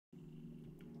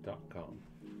PokeBreakers.com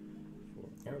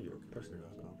for all your personal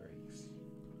breaks.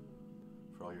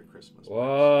 For all your Christmas.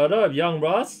 What up, young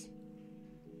Russ?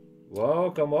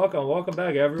 Welcome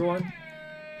back, everyone.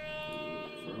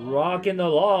 Rocking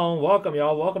along. Welcome,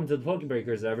 y'all. Welcome to the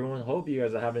PokeBreakers, everyone. Hope you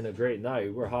guys are having a great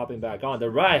night. We're hopping back on. The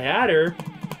Rat Hatter.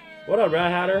 What up,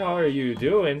 Rat Hatter? How are you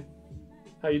doing?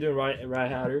 How you doing,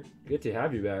 Rat Hatter? Good to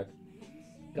have you back.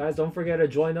 Guys, don't forget to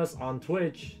join us on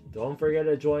Twitch. Don't forget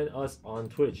to join us on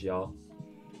Twitch, y'all.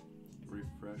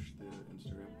 Refresh the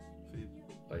Instagram feed.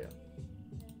 Oh, yeah.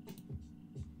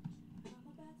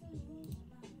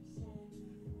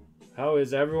 How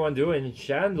is everyone doing?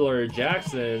 Chandler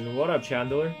Jackson. What up,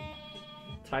 Chandler?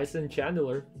 Tyson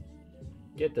Chandler.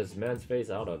 Get this man's face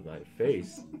out of my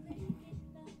face.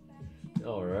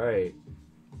 Alright.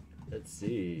 Let's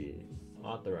see.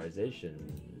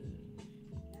 Authorization.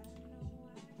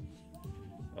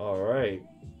 Alright.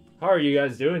 How are you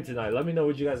guys doing tonight? Let me know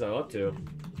what you guys are up to.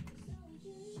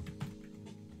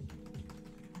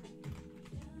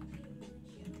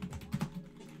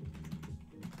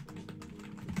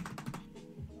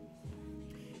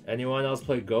 Anyone else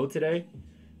play Go today?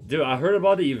 Dude, I heard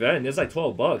about the event. It's like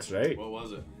 $12, right? What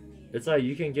was it? It's like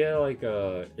you can get like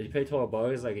if you pay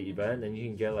 $12 like an event, and you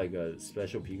can get like a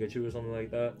special Pikachu or something like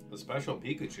that. A special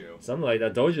Pikachu? Something like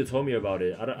that. Doja told me about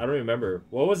it. I don't remember.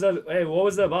 What was that? Hey, what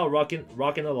was it about?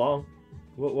 Rocking along.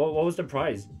 What was the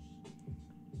prize?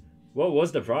 What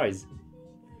was the prize?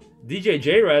 DJ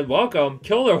J-Red, welcome.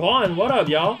 Killer Juan, what up,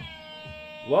 y'all?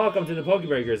 Welcome to the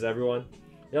PokeBreakers, everyone.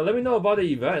 Yeah, let me know about the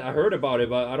event. I heard about it,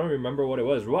 but I don't remember what it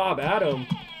was. Rob Adam.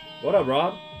 What up,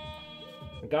 Rob?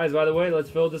 Guys, by the way, let's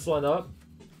fill this one up.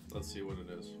 Let's see what it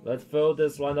is. Let's fill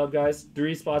this one up, guys.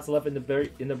 3 spots left in the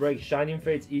break. Shining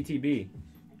Fates ETB.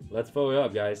 Let's fill it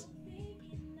up, guys.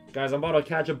 Guys, I'm about to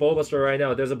catch a Bulbasaur right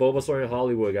now. There's a Bulbasaur in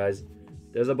Hollywood, guys.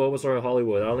 There's a Bulbasaur in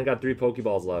Hollywood. I only got 3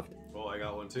 Pokeballs left. Oh, I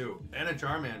got one too. And a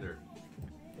Charmander.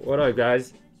 What up,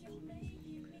 guys?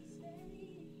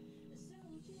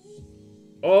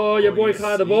 Oh, your boy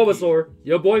caught the Bulbasaur.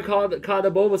 Your boy caught the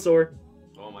Bulbasaur.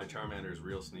 Oh, my Charmander is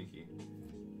real sneaky.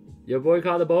 Your boy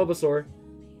caught the Bulbasaur.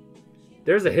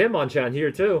 There's a Hitmonchan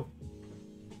here, too.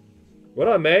 What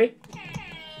up, May?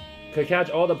 Could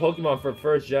catch all the Pokemon for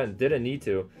first gen. Didn't need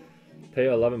to. Pay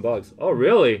 $11. Oh,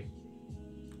 really?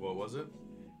 What was it?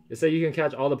 It said you can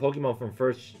catch all the Pokemon from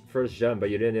first gen, but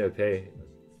you didn't need to pay.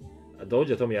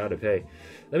 Doja told me I had to pay.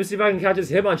 Let me see if I can catch this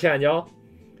Hitmonchan, y'all.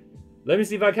 Let me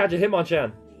see if I catch a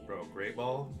Hitmonchan. Bro, Great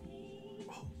Ball?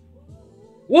 Oh.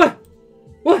 What?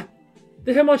 What?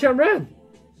 The Hitmonchan ran.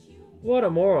 What a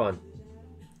moron.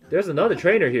 There's another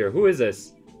trainer here. Who is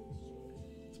this?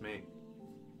 It's me.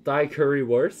 Die Curry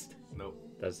Worst? Nope.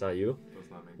 That's not you?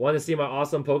 That's not me. Want to see my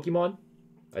awesome Pokemon?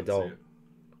 I don't. See it.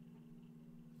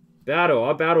 Battle.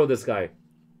 I'll battle this guy.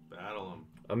 Battle him.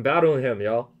 I'm battling him,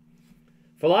 y'all.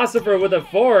 Philosopher with a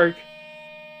fork.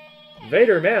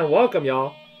 Vader, man, welcome,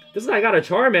 y'all. This guy got a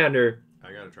Charmander.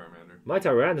 I got a Charmander. My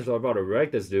Tyrannus are about to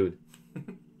wreck this dude.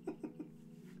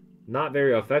 Not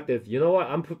very effective. You know what?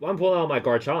 I'm pulling out my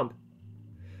Garchomp.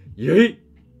 Yeet!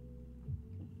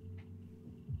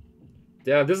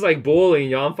 Damn, this is like bullying,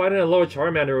 y'all. I'm fighting a low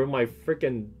Charmander with my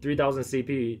freaking 3000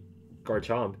 CP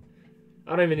Garchomp.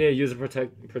 I don't even need to use a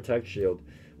protect shield.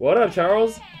 What up,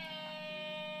 Charles?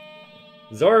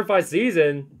 Zorify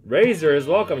season. Razors,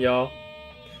 welcome, y'all.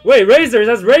 Wait, Razors,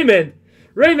 that's Raymond.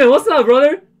 Raymond, what's up,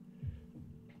 brother?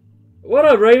 What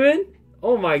up, Raymond?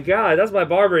 Oh my god, that's my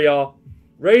barber, y'all.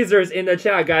 Razors in the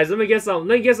chat, guys. Let me get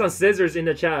some scissors in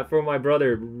the chat for my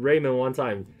brother Raymond one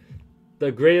time.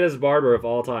 The greatest barber of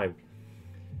all time.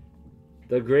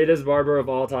 The greatest barber of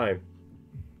all time.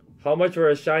 How much for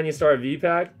a Shiny Star V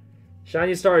pack?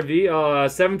 Shiny Star V,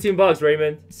 $17,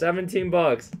 Raymond.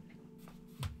 $17.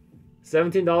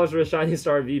 $17 for a Shiny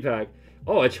Star V pack.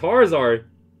 Oh, a Charizard.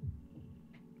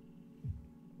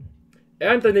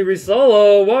 Anthony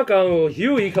Risolo, welcome.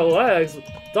 Huey collects.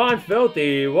 Don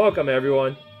Filthy, welcome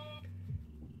everyone.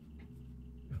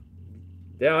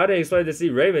 Damn, I didn't expect to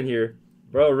see Raymond here.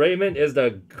 Bro, Raymond is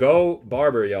the GO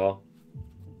barber, y'all.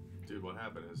 Dude, what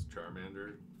happened? Is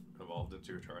Charmander evolved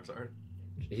into a Charizard?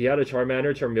 He had a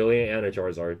Charmander, Charmeleon, and a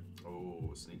Charizard.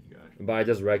 Oh, sneaky guy. But I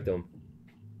just wrecked him.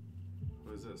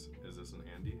 What is this? Is this an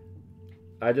Andy?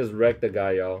 I just wrecked the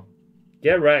guy, y'all.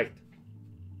 Get wrecked.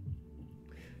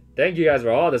 Thank you guys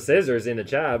for all the scissors in the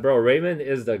chat. Bro, Raymond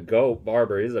is the GOAT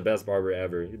barber. He's the best barber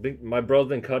ever. My bro's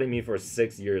been cutting me for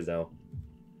 6 years now.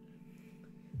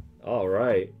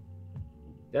 Alright.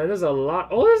 Yeah, there's a lot.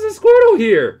 Oh, there's a Squirtle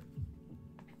here.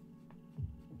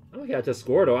 I don't catch a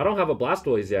Squirtle. I don't have a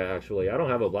Blastoise yet, actually. I don't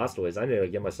have a Blastoise. I need to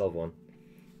get myself one.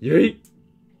 Yeet.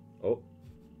 Oh.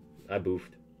 I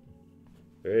boofed.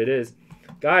 There it is.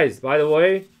 Guys, by the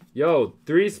way, yo,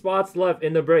 3 spots left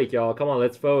in the break, y'all. Come on,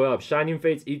 let's fill it up. Shining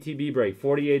Fates ETB break,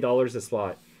 $48 a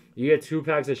spot. You get 2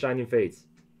 packs of Shining Fates.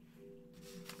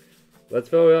 Let's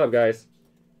fill it up, guys.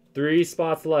 3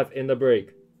 spots left in the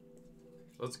break.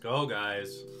 Let's go,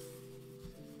 guys.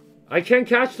 I can't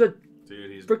catch the...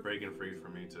 Dude, he's breaking free for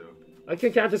me, too. I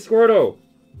can't catch a Squirtle.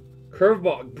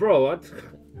 Curveball. Bro, what?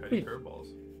 How do you curveballs?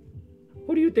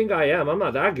 Who do you think I am? I'm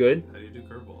not that good. How do you do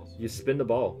curveballs? You spin the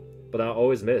ball. But I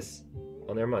always miss.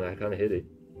 Oh, never mind. I kind of hit it.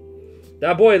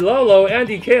 That boy Lolo,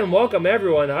 Andy Kim, welcome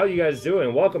everyone. How you guys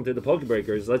doing? Welcome to the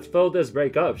PokeBreakers. Let's fill this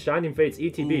break up. Shining Fates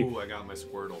ETB. Ooh, I got my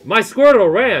Squirtle. My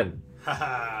Squirtle ran.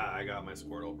 Haha, I got my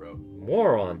Squirtle, bro.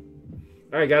 Moron.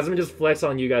 Alright, guys, let me just flex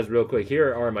on you guys real quick.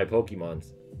 Here are my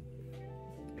Pokemons.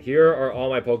 Here are all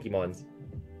my Pokemons.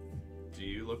 Do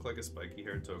you look like a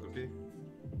spiky-haired Togepi?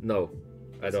 No,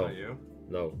 That's I don't. Not you?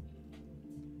 No.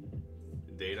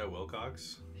 Data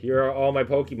Wilcox? Here are all my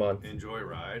Pokemon. Enjoy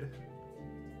Ride?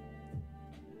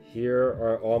 Here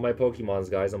are all my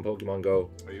Pokemons, guys, on Pokemon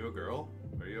Go. Are you a girl?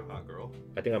 Are you a hot girl?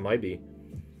 I think I might be.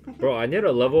 Bro, I need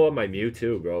to level up my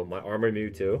Mewtwo, bro. My Armor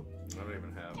Mewtwo. I don't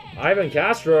even have. Ivan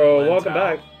Castro, Len welcome Tao.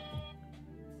 back.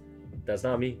 That's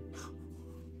not me.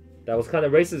 That was kind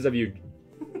of racist of you.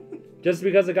 Just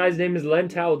because the guy's name is Len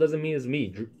Tao doesn't mean it's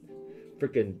me.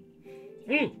 Freaking.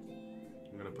 I'm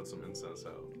gonna put some incense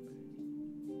out.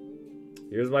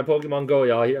 Here's my Pokemon Go,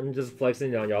 y'all. I'm just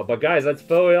flexing on y'all. But guys, let's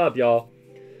fill it up, y'all.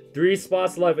 3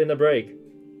 spots left in the break.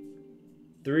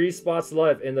 3 spots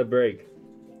left in the break.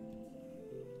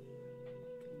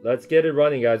 Let's get it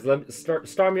running, guys. Let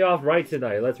start me off right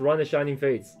tonight. Let's run the Shining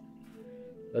Fates.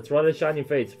 Let's run the Shining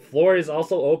Fates. Floor is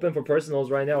also open for personals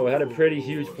right now. We had a pretty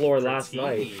huge floor last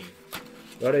night.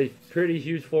 We had a pretty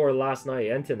huge floor last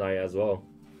night and tonight as well.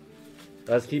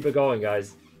 Let's keep it going,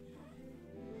 guys.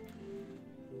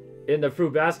 In the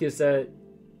fruit basket set,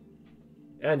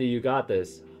 Andy, you got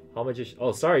this. How much is...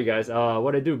 Oh, sorry, guys.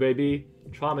 What I do, baby?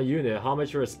 Trauma unit. How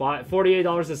much for a spot?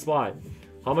 $48 a spot.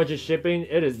 How much is shipping?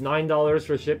 It is $9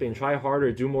 for shipping. Try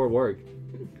harder. Do more work.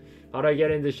 How do I get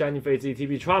into Shining Fates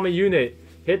ETB? Trauma unit.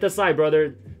 Hit the site,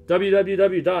 brother.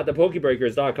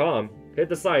 www.thepokebreakers.com. Hit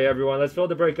the site, everyone. Let's fill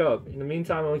the break up. In the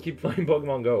meantime, I'm gonna keep playing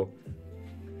Pokemon Go.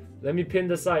 Let me pin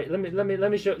the site. Let me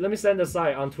send the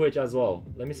site on Twitch as well.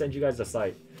 Let me send you guys the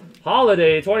site.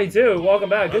 Holiday 22. Welcome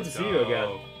back. Good to see you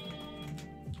again.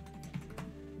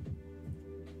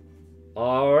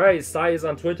 Alright, site is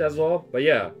on Twitch as well. But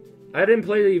yeah, I didn't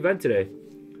play the event today.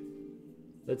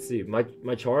 Let's see. My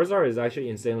Charizard is actually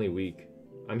insanely weak.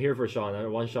 I'm here for Sean. I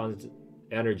want Sean's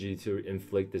energy to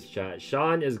inflict this chat.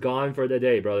 Sean is gone for the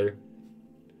day, brother.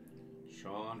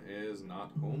 Sean is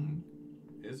not home.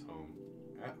 Is home.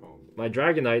 At home. My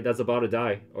Dragonite that's about to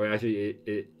die. Or actually,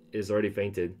 it is already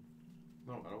fainted.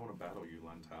 No, I don't want to battle you,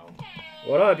 Len Tao.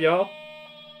 What up, y'all?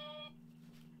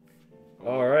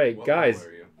 Alright, guys. Level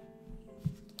are you?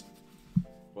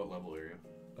 What level are you?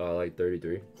 Like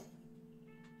 33.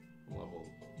 I'm level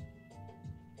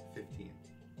 15.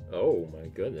 Oh my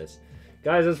goodness.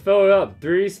 Guys, let's fill it up.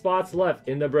 3 spots left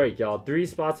in the break, y'all. 3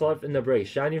 spots left in the break.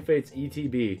 Shining Fates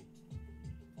ETB.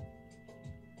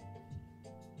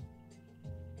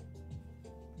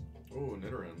 Oh,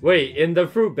 Nidoran. Wait, in the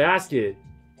fruit basket.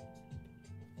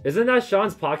 Isn't that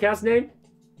Sean's podcast name?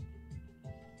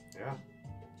 Yeah.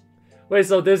 Wait,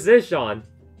 so this is Sean.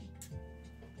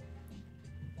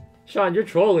 Sean, you're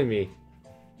trolling me.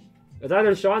 It's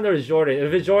either Sean or it's Jordan.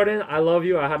 If it's Jordan, I love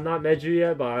you. I have not met you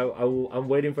yet, but I'm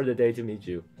waiting for the day to meet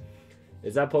you.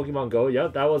 Is that Pokemon Go?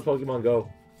 Yep, that was Pokemon Go.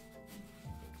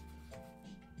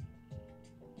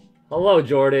 Hello,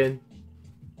 Jordan.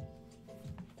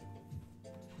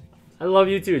 I love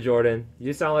you too, Jordan.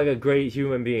 You sound like a great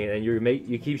human being, and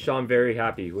you keep Sean very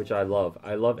happy, which I love.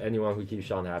 I love anyone who keeps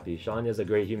Sean happy. Sean is a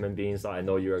great human being, so I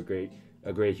know you're a great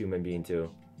human being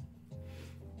too.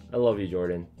 I love you,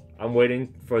 Jordan. I'm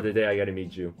waiting for the day I get to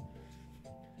meet you.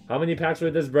 How many packs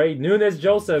with this break? Nunes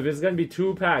Joseph, it's gonna be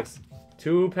 2 packs.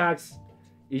 2 packs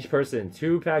each person.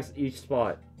 2 packs each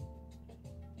spot.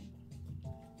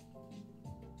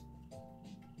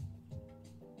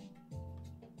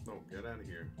 No, get out of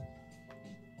here.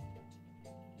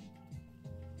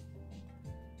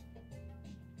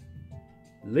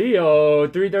 Leo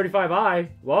 335i,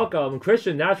 welcome.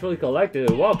 Christian Naturally Collected,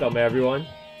 welcome everyone.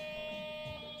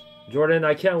 Jordan,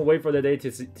 I can't wait for the day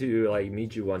to like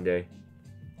meet you one day.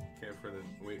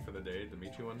 Wait for the day to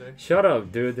meet you one day? Shut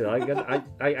up, dude.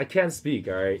 I can't speak,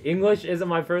 alright? English isn't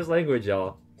my first language,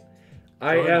 y'all.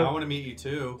 I want to meet you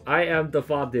too. I am the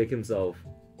Fob Dick himself.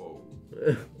 Whoa.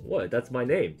 What? That's my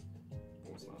name.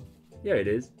 No, it's not. Yeah, it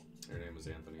is. Your name is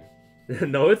Anthony.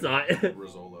 No, it's not.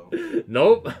 Rizzolo.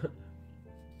 Nope.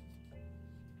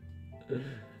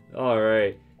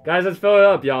 Alright. Guys, let's fill it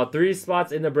up, y'all. 3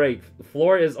 spots in the break.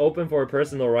 Floor is open for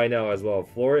personal right now as well.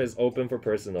 Floor is open for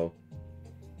personal.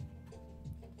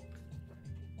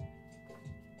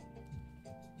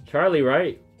 Charlie,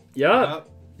 right? Yup.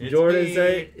 Jordan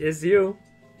say it's you.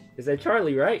 He said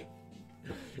Charlie, right?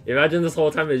 Imagine this whole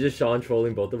time it's just Sean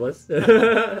trolling both of us.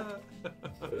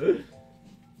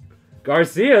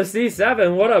 Garcia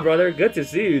C7, what up, brother? Good to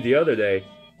see you the other day.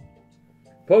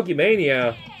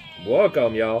 Pokemania,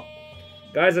 welcome, y'all.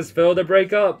 Guys, let's fill the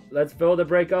break up. Let's fill the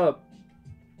break up.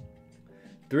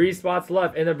 3 spots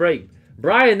left in the break.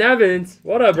 Brian Evans,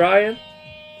 what up, Brian?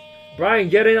 Brian,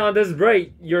 get in on this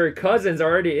break. Your cousins are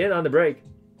already in on the break.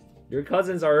 Your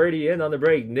cousins are already in on the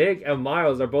break. Nick and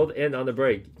Miles are both in on the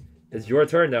break. It's your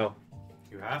turn now.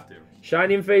 You have to.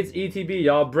 Shining Fates ETB,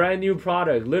 y'all. Brand new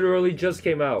product. Literally just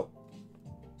came out.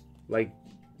 Like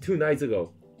 2 nights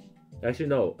ago. Actually,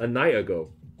 no. A night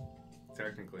ago.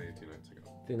 Technically, 2 nights ago.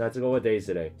 2 nights ago. What day is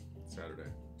today? Saturday.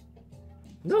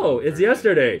 No, it's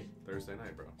yesterday. Thursday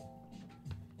night, bro.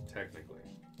 Technically.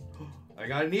 I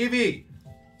got an Eevee!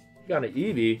 You got an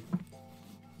Eevee?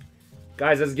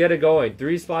 Guys, let's get it going.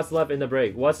 3 spots left in the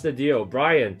break. What's the deal?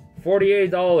 Brian,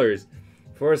 $48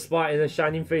 for a spot in the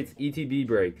Shining Fates ETB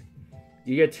break.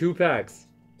 You get 2 packs.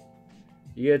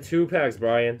 You get 2 packs,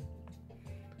 Brian.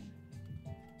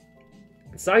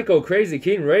 Psycho Crazy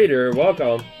King Raider,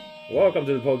 welcome. Welcome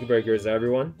to the PokeBreakers,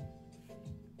 everyone.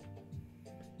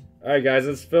 Alright, guys,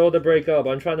 let's fill the break up.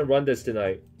 I'm trying to run this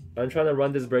tonight. I'm trying to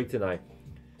run this break tonight.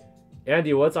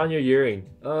 Andy, what's on your earring?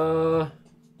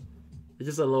 It's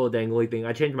just a little dangly thing.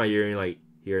 I changed my earring like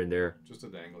here and there. Just a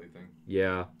dangly thing.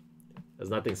 Yeah.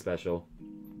 There's nothing special.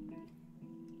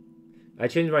 I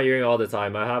change my earring all the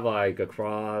time. I have like a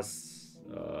cross.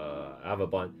 I have a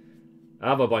bunch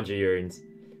of earrings.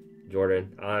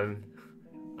 Jordan,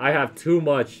 I have too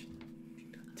much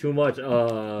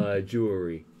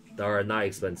jewelry that are not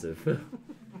expensive.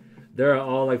 They're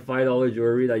all like $5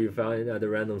 jewelry that you found at the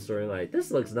random store and like, this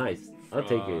looks nice. I'll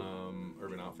take it.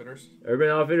 Urban Outfitters? Urban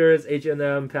Outfitters,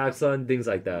 H&M, PacSun, things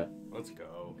like that. Let's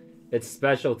go. It's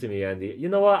special to me, Andy. You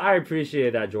know what? I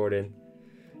appreciate that, Jordan.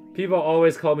 People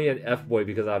always call me an F-boy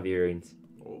because I have earrings.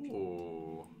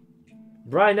 Oh.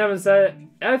 Brian Evans said,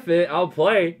 F it, I'll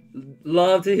play.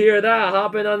 Love to hear that.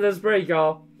 Hopping on this break,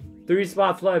 y'all. 3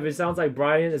 spots left. It sounds like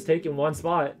Brian is taking 1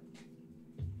 spot.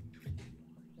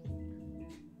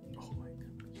 Oh my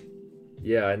goodness.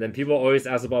 Yeah, and then people always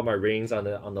ask about my rings on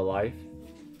the live.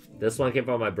 This one came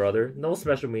from my brother. No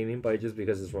special meaning, but just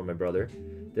because it's from my brother.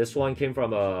 This one came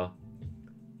from a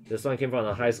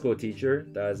high school teacher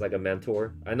that is like a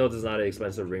mentor. I know this is not an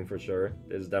expensive ring for sure.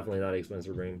 This is definitely not an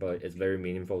expensive ring, but it's very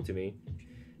meaningful to me.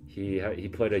 He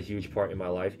played a huge part in my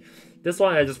life. This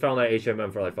one I just found at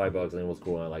H&M for like $5 and it was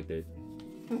cool and I liked it.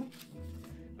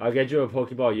 I'll get you a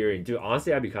Pokeball earring. Dude,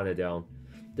 honestly, I'd be kind of down.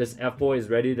 This F-boy is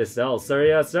ready to sell. Sir,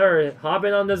 yes, sir.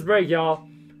 Hopping on this break, y'all.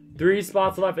 3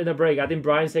 spots left in the break. I think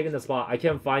Brian's taking the spot. I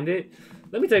can't find it.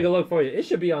 Let me take a look for you. It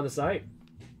should be on the site.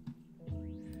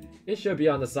 It should be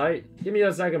on the site. Give me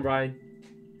a second, Brian.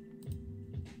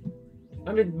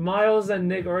 I mean, Miles and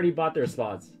Nick already bought their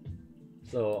spots.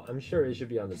 So, I'm sure it should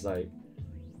be on the site.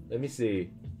 Let me see.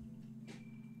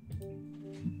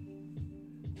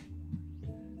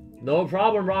 No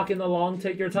problem, rocking along.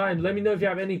 Take your time. Let me know if you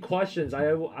have any questions.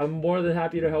 I'm more than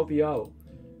happy to help you out.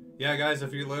 Yeah, guys,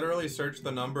 if you literally search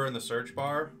the number in the search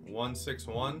bar,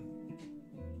 161,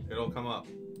 it'll come up.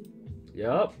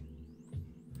 Yep.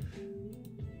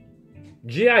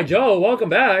 G.I. Joe, welcome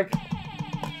back.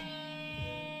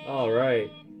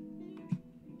 Alright.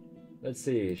 Let's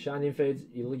see. Shining Fates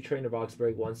Elite Trainer Box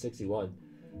Break 161.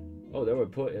 Oh, they were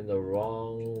put in the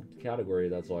wrong category,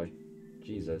 that's why.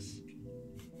 Jesus.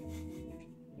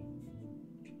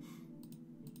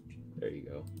 There you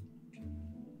go.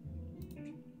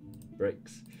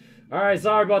 Breaks. Alright,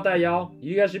 sorry about that, y'all.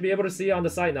 You guys should be able to see it on the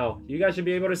site now. You guys should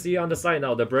be able to see it on the site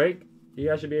now. The break, you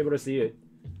guys should be able to see it.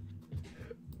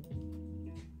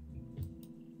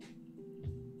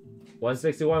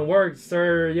 161 works,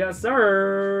 sir. Yes,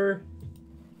 sir.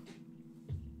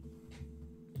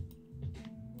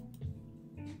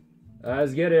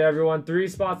 Let's get it, everyone. 3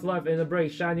 spots left in the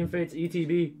break. Shining Fates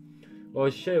ETB.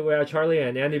 Oh shit, we have Charlie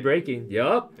and Andy breaking.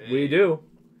 Yup, we do.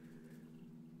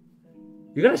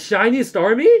 You got a shiny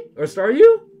Starmie? Or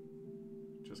Staryu?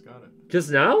 Just got it. Just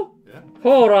now? Yeah.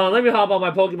 Hold on, let me hop on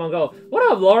my Pokemon Go. What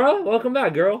up, Laura? Welcome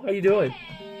back, girl. How you doing?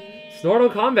 Snortle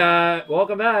Combat,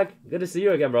 welcome back. Good to see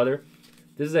you again, brother.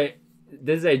 This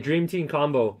is a Dream Team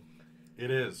combo.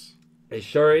 It is. It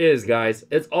sure is, guys.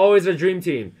 It's always a Dream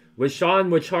Team. With Sean,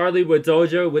 with Charlie, with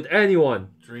Dojo, with anyone.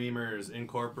 Dreamers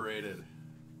Incorporated.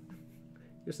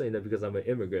 You're saying that because I'm an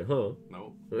immigrant, huh?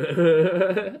 Nope.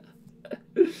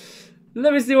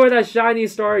 Let me see where that shiny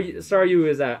star you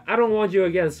is at. I don't want you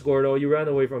again, Squirtle. You ran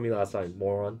away from me last time,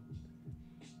 moron.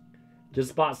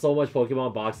 Just bought so much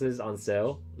Pokemon boxes on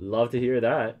sale. Love to hear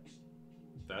that.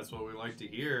 That's what we like to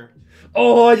hear.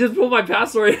 Oh, I just put my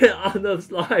password on the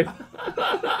slide.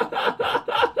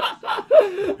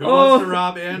 Who wants to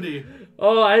rob Andy?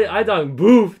 Oh, I done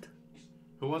boofed.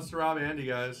 Who wants to rob Andy,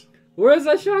 guys? Where's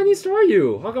that shiny star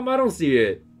you? How come I don't see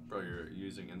it? Bro, you're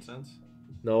using incense?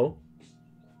 No.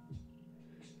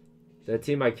 That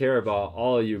team I care about,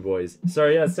 all of you boys.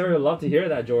 Sorry, yeah, sir, I'd love to hear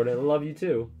that, Jordan. I love you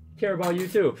too. Care about you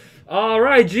too.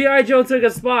 Alright, G.I. Joe took a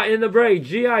spot in the break.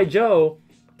 G.I. Joe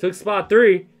took spot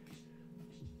 3.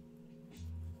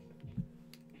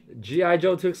 G.I.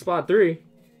 Joe took spot 3.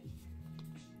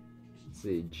 Let's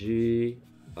see,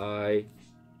 G.I.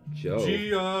 Joe.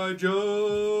 G.I.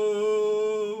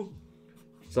 Joe!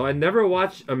 So I never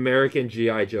watched American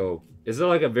G.I. Joe. Is it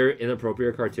like a very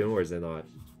inappropriate cartoon or is it not?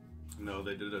 No,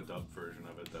 they did a dubbed version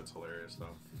of it. That's hilarious,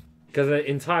 though. Because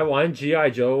in Taiwan, G.I.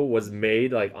 Joe was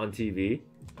made like on TV,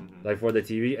 like for the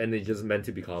TV, and they just meant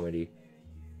to be comedy.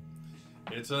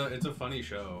 It's a funny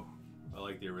show. I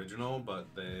like the original, but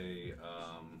they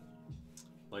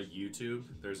like YouTube.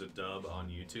 There's a dub on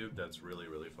YouTube that's really,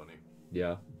 really funny.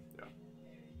 Yeah. Yeah.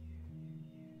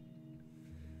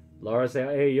 Laura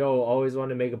said, "Hey yo, always wanted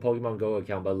to make a Pokemon Go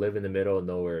account, but live in the middle of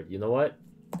nowhere. You know what?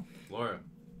 Laura,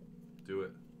 do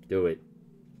it. Do it."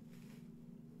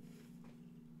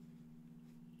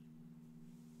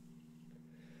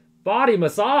 Body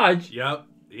massage? Yep,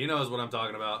 he knows what I'm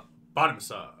talking about. Body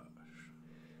massage.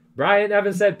 Brian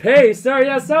Evans said, "Pay, sir,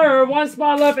 yes, sir. 1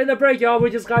 spot left in the break, y'all. We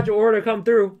just got your order come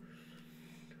through.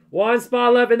 1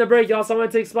 spot left in the break, y'all. Someone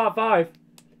take spot 5.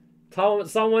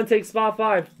 Someone take spot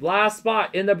 5. Last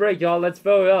spot in the break, y'all. Let's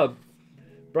fill it up.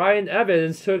 Brian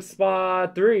Evans took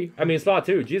spot 3. I mean, spot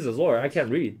 2. Jesus Lord, I can't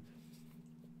read.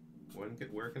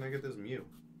 Where can I get this Mew?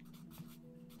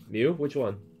 Mew? Which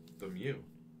one? The Mew.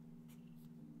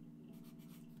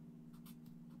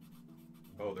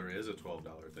 Oh, there is a $12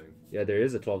 thing. Yeah, there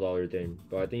is a $12 thing,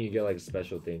 but I think you get like a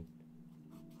special thing.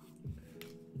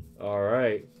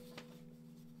 Alright.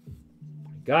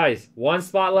 Guys, 1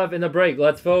 spot left in the break.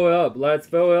 Let's fill it up. Let's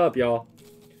fill it up, y'all.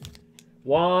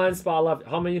 1 spot left.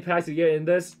 How many packs you get in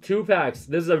this? 2 packs.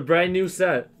 This is a brand new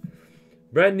set.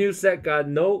 Brand new set, got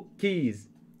no keys.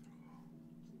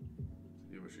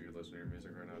 You wish you could listen to your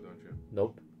music right now, don't you?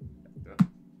 Nope. Yeah.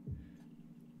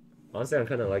 Honestly, I'm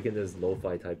kind of liking this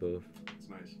lo-fi type of... It's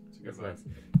nice. It's a good That's vibe. nice.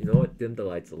 You know what? Dim the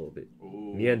lights a little bit.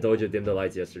 Ooh. Me and Doja dimmed the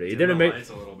lights yesterday. It Dim didn't the make lights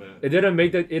a little bit. it didn't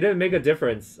make a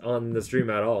difference on the stream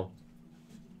at all.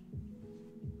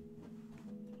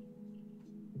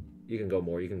 You can go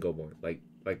more. You can go more. Like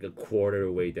a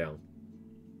quarter way down.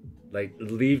 Like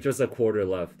leave just a quarter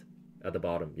left at the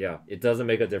bottom. Yeah, it doesn't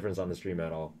make a difference on the stream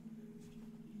at all.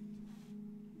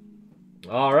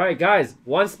 All right, guys.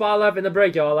 1 spot left in the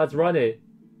break, y'all. Let's run it.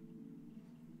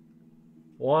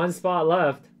 1 spot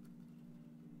left.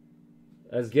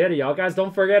 Let's get it, y'all. Guys,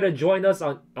 don't forget to join us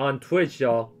on Twitch,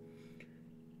 y'all.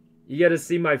 You get to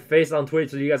see my face on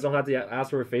Twitch, so you guys don't have to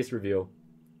ask for a face reveal.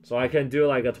 So I can do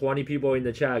like a 20 people in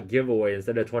the chat giveaway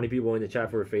instead of 20 people in the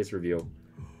chat for a face reveal.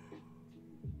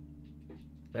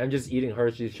 I'm just eating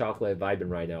Hershey's chocolate vibing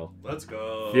right now. Let's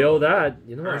go. Feel that.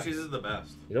 You know Hershey's is the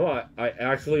best. You know what? I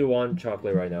actually want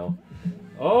chocolate right now.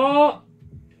 Oh!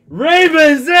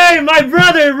 Raven! Hey, my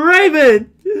brother,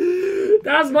 Raven!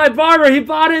 That's my barber. He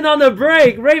bought in on the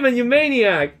break. Raven, you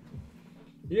maniac.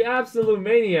 You absolute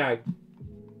maniac.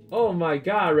 Oh my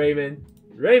god, Raven.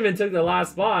 Raven took the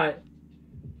last spot.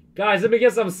 Guys, let me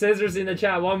get some scissors in the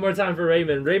chat one more time for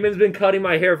Raymond. Raymond's been cutting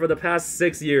my hair for the past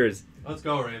 6 years. Let's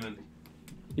go, Raymond.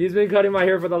 He's been cutting my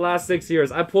hair for the last 6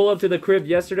 years. I pulled up to the crib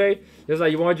yesterday. He was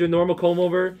like, "You want your normal comb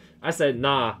over?" I said,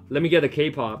 "Nah, let me get the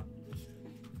K-pop."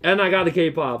 And I got the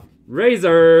K-pop.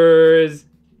 Razors!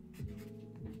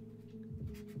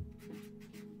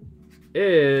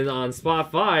 In on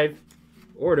spot 5.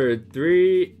 Ordered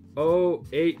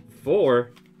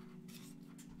 3084.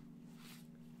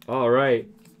 Alright.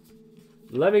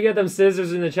 Let me get them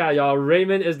scissors in the chat, y'all.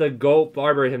 Raymond is the GOAT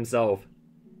barber himself.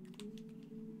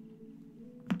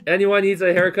 Anyone needs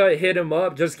a haircut, hit him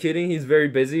up. Just kidding, he's very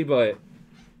busy, but...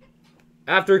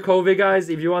 After COVID, guys,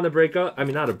 if you want a breakup... I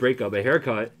mean, not a breakup, a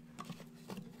haircut.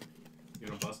 You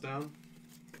wanna bust down?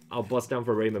 I'll bust down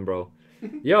for Raymond, bro.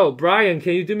 Yo, Brian,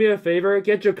 can you do me a favor?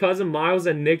 Get your cousin Miles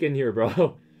and Nick in here,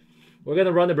 bro. We're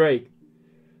gonna run the break.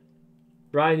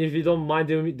 Brian, if you don't mind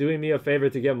doing me a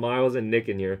favor to get Miles and Nick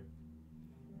in here.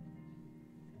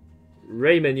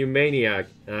 Raymond, you maniac.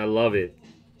 And I love it.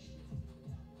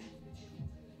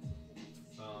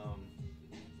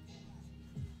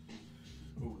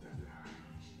 Ooh,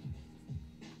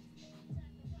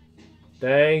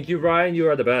 Thank you, Brian. You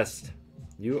are the best.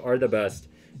 You are the best.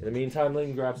 In the meantime, let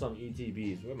me grab some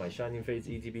ETBs. Where are my Shining Fates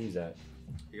ETBs at?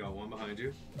 You got one behind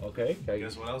you. Okay.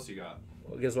 Guess what else you got?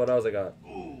 Well, guess what else I got?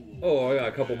 Ooh, Oh, I got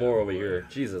a couple more over here.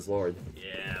 Jesus Lord.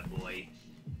 Yeah, boy.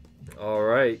 All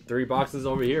right, 3 boxes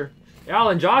over here.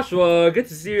 Alan, Joshua, good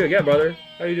to see you again, brother.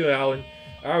 How you doing, Alan?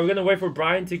 All right, we're gonna wait for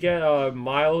Brian to get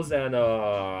Miles and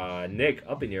Nick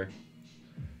up in here.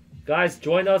 Guys,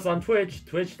 join us on Twitch,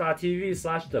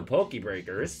 twitch.tv/the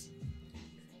PokeBreakers.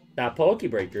 That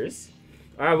PokeBreakers.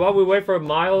 All right, while we wait for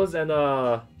Miles and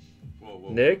Whoa,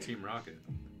 Nick. Team Rocket.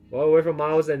 While we wait for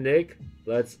Miles and Nick,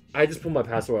 I just put my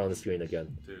password on the screen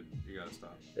again. Dude, you gotta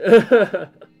stop.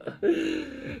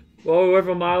 While we wait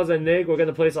for Miles and Nick, we're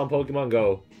gonna play some Pokemon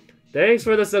Go. Thanks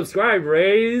for the subscribe,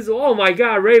 Rays. Oh my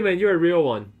God, Raymond, you're a real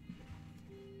one.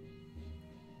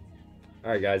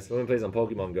 All right, guys, we're gonna play some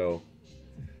Pokemon Go.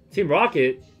 Team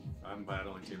Rocket. I'm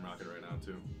battling Team Rocket right now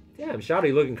too. Damn,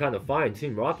 Shouty looking kind of fine.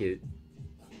 Team Rocket.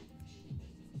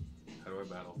 How do I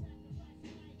battle?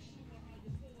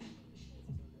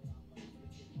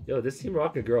 Yo, this Team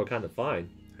Rocket girl kind of fine.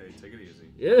 Hey, take it easy.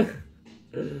 Yeah.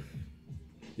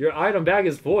 Your item bag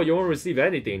is full. You won't receive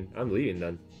anything. I'm leaving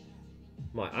then.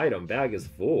 My item bag is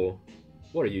full.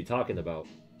 What are you talking about?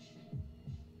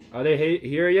 Are they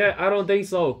here yet? I don't think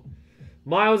so.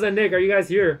 Miles and Nick, are you guys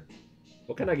here?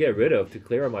 What can I get rid of to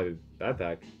clear out my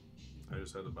backpack? I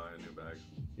just had to buy a new bag.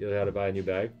 You had to buy a new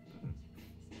bag?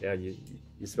 Yeah, you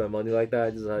spend money like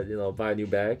that? Just buy a new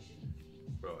bag?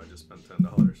 Bro, I just spent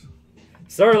 $10.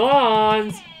 Sir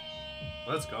Lons!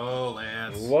 Let's go,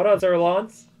 Lance. What up, Sir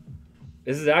Lons?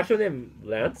 Is his actual name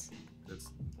Lance?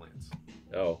 It's Lance.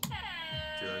 Oh.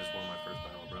 Dude, I just won my first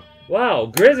battle, bro.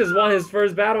 Wow, Grizz has won his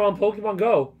first battle on Pokemon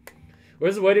Go. We're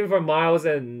just waiting for Miles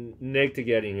and Nick to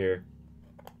get in here.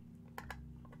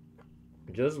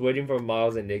 Just waiting for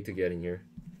Miles and Nick to get in here.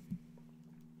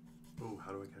 Ooh,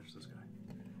 how do I catch this guy?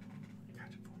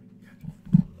 Catch it for me. Catch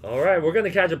it. Alright, we're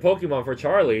gonna catch a Pokemon for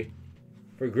Charlie.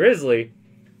 For Grizzly.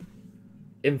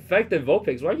 Infected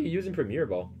Vulpix. Why are you using Premier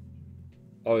Ball?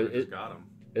 Oh, I just got him.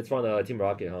 It's from Team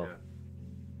Rocket, huh? Yeah.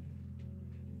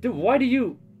 Dude, why do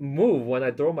you move when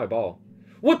I throw my ball?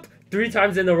 What? 3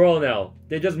 times in a row now.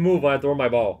 They just move when I throw my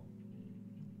ball.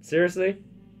 Seriously?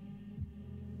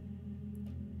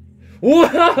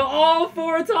 What? All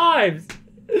 4 times!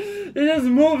 They just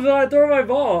move when I throw my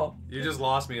ball. You just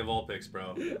lost me a Vulpix,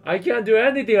 bro. I can't do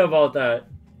anything about that.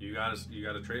 You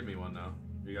gotta trade me one now.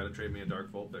 You gotta trade me a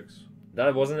Dark Vulpix.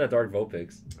 That wasn't a Dark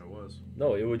Vulpix. It was.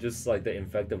 No, it was just like the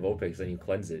infected Vulpix and you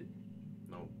cleanse it.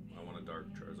 No, I want a Dark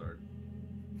Charizard.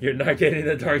 You're not getting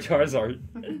the Dark Charizard.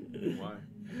 Why?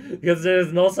 Because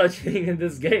there's no such thing in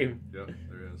this game. Yep,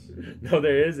 there is. No,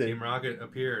 there isn't. Team Rocket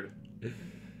appeared.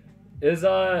 Is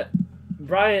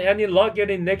Brian, any luck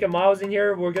getting Nick and Miles in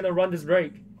here? We're gonna run this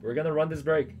break. We're gonna run this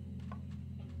break.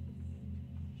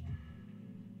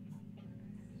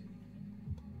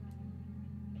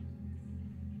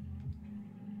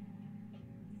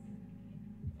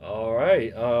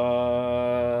 Alright,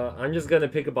 I'm just gonna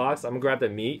pick a box. I'm gonna grab the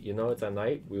meat. You know, it's at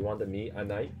night. We want the meat at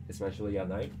night, especially at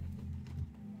night.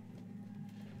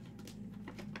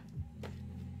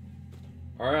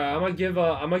 Alright, I'm gonna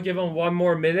give them 1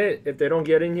 more minute. If they don't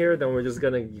get in here, then we're just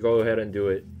gonna go ahead and do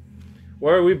it.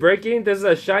 Where are we breaking? This is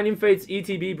a Shining Fates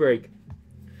ETB break.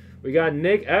 We got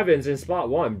Nick Evans in spot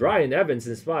 1, Brian Evans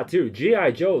in spot 2,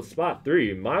 G.I. Joe spot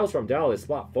 3, Miles from Dallas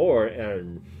spot 4,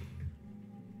 and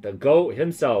the GOAT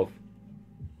himself,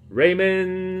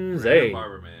 Raymond Zane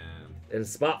Barberman. in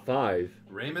spot 5.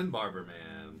 Raymond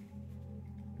Barberman.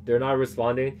 They're not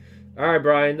responding. Alright,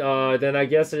 Brian, then I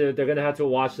guess they're gonna have to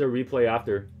watch the replay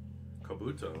after.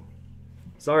 Kabuto.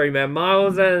 Sorry, man.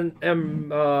 Miles and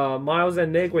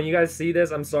Nick, when you guys see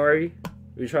this, I'm sorry.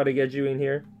 We try to get you in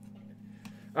here.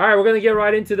 Alright, we're gonna get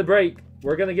right into the break.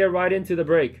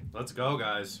 Let's go,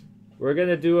 guys. We're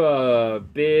gonna do a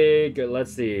big,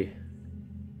 let's see.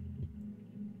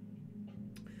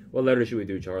 What letter should we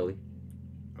do, Charlie?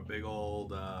 A big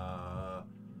old,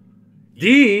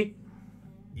 D?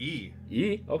 E.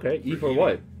 E? Okay. E for Eevee.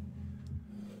 what?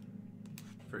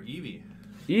 For Eevee.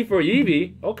 E for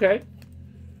Eevee? Okay.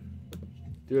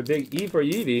 Do a big E for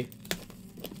Eevee.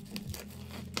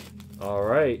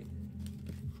 Alright.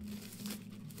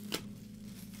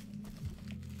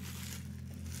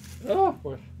 Oh,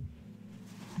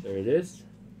 there it is.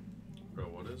 Bro,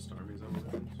 what is Starmie's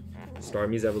Evolutions?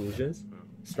 Starmie's Evolutions. Oh.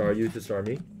 Star you to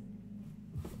Starmie.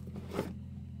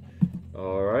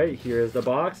 Alright, here's the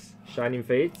box. Shining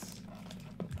Fates.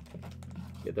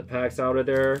 Get the packs out of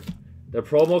there. The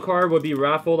promo card would be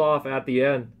raffled off at the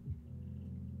end.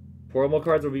 Promo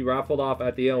cards will be raffled off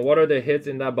at the end. What are the hits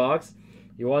in that box?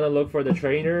 You want to look for the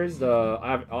trainers,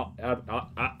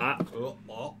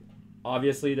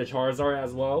 obviously the Charizard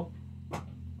as well.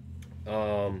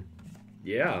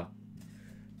 Yeah.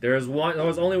 There was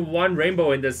only one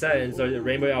rainbow in this set, and so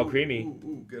Rainbow Alcremie.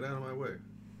 Ooh, get out of my way.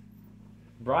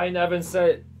 Brian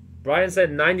said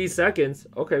 90 seconds.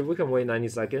 Okay, we can wait 90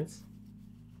 seconds.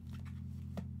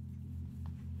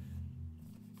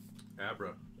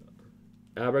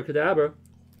 Abracadabra.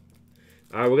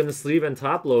 Alright, we're gonna sleeve and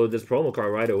top load this promo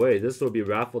card right away. This will be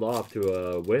raffled off to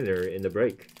a winner in the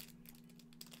break.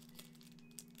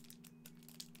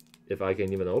 If I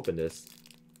can even open this.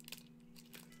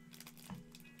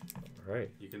 Alright.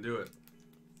 You can do it.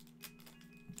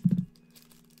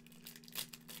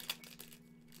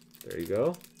 There you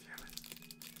go.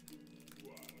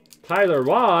 Tyler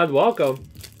Wad, welcome.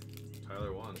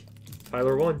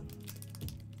 Tyler won.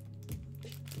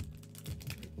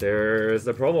 There's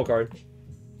the promo card.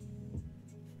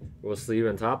 We'll sleeve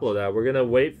and top load that. We're gonna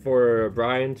wait for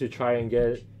Brian to try and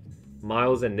get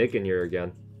Miles and Nick in here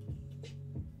again.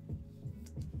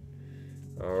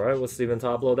 Alright, we'll sleeve and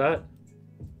top load that.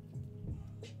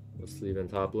 We'll sleeve and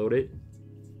top load it.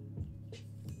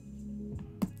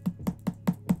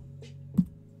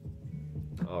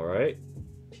 Alright.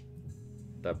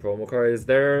 That promo card is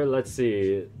there. Let's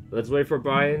see. Let's wait for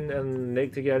Brian and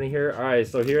Nick to get in here. Alright,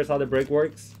 so here's how the break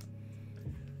works.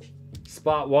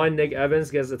 Spot 1, Nick Evans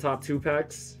gets the top 2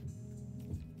 packs.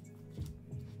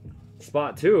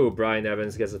 Spot 2, Brian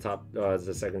Evans gets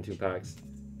the second 2 packs.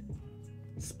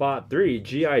 Spot 3,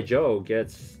 G.I. Joe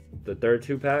gets the third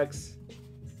 2 packs.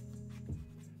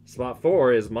 Spot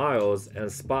 4 is Miles,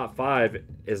 and spot 5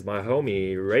 is my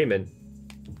homie Raymond.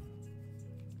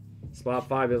 Spot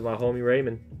 5 is my homie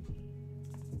Raymond.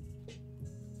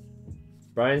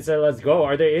 Brian said, let's go.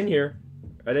 Are they in here?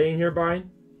 Are they in here, Brian?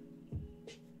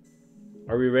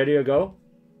 Are we ready to go?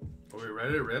 Are we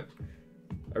ready to rip?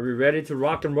 Are we ready to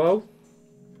rock and roll?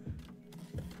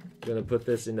 I'm gonna put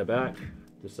this in the back,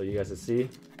 just so you guys can see.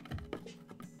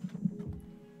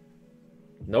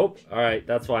 Nope. Alright,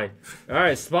 that's fine.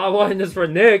 Alright, spot 1 is for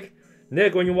Nick.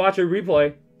 Nick, when you watch a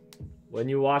replay. When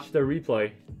you watch the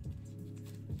replay.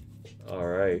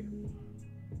 Alright.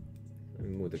 Let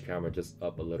me move the camera just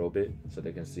up a little bit so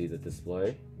they can see the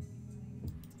display.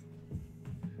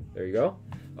 There you go.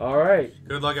 Alright.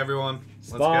 Good luck, everyone.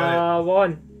 Spot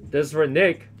 1. This is for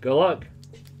Nick. Good luck.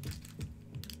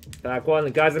 Pack 1.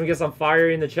 The guys, let me get some fire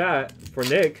in the chat for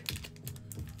Nick.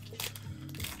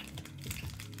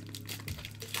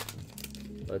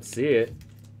 Let's see it.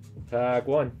 Pack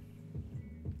 1.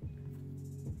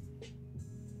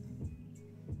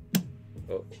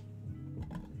 Oh.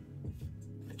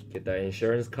 Get that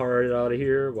insurance card out of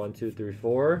here. 1, 2, 3,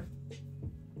 4.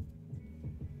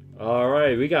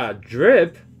 Alright, we got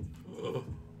Drip.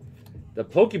 The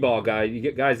Pokeball guy.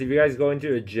 Guys, if you guys go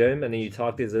into a gym and then you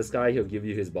talk to this guy, he'll give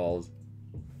you his balls.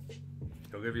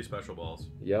 He'll give you special balls.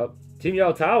 Yep. Team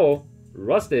Yell Towel.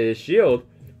 Rusted Shield.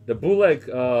 The Bootleg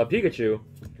Pikachu.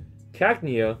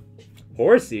 Cacnea.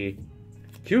 Horsey.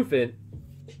 Cufant.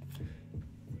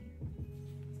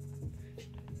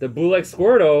 The Bootleg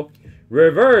Squirtle.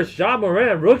 Reverse John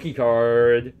Moran rookie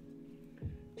card.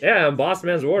 And Boss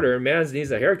Man's Order. Mans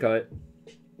needs a haircut.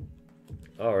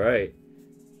 Alright.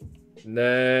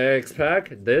 Next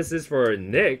pack. This is for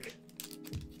Nick.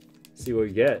 See what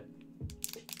we get.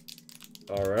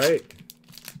 Alright.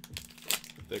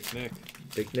 Thick Nick.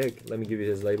 Thick Nick. Let me give you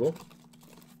his label.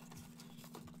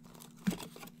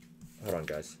 Hold on,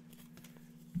 guys.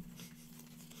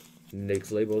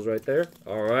 Nick's label's right there.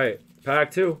 Alright. Pack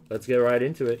 2. Let's get right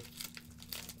into it.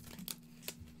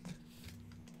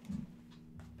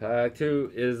 Pack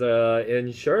 2 is an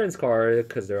insurance card,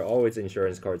 because there are always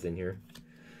insurance cards in here.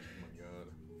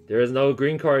 There is no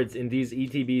green cards in these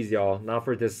ETBs, y'all. Not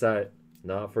for this set.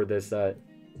 Not for this set.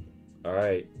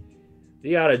 Alright.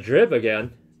 We got a Drip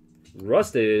again.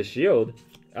 Rusted Shield.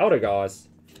 Eldegoss.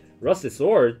 Rusted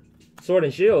Sword. Sword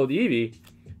and Shield. Eevee.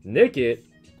 Nickit.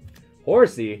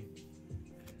 Horsey.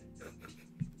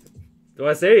 Do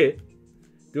I say it?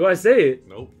 Do I say it?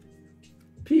 Nope.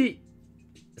 Pete.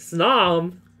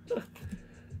 Snom.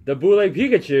 The Bootleg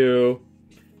Pikachu.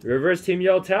 Reverse Team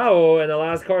Yell Towel, and the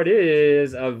last card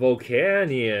is a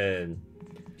Volcanion.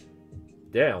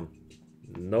 Damn.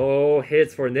 No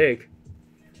hits for Nick.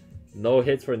 No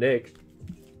hits for Nick.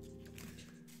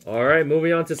 Alright,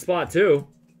 moving on to spot 2.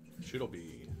 Shit'll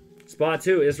be. Spot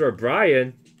 2 is for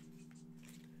Brian.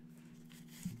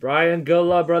 Brian, good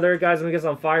luck, brother. Guys, let me get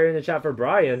some fire in the chat for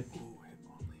Brian.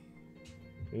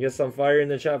 Let me get some fire in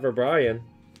the chat for Brian.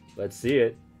 Let's see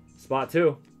it. Spot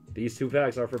 2. These 2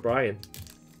 packs are for Brian.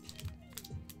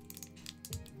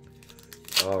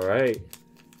 Alright.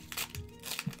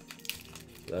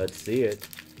 Let's see it.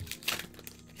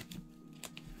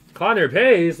 Connor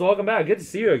Pace, welcome back. Good to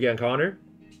see you again, Connor.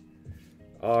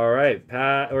 Alright,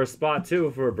 spot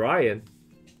 2 for Brian.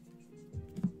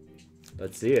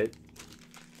 Let's see it.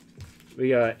 We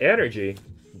got Energy,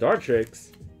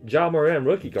 Dartrix, John Moran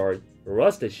rookie card,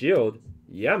 Rusted Shield,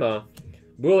 Yama,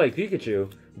 Bulek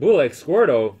Pikachu, Bulek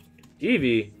Squirtle,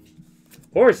 Eevee,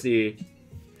 Horsey.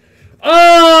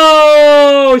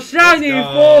 Oh! Shiny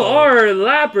Full Art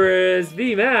Lapras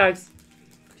VMAX.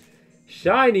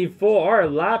 Shiny Full Art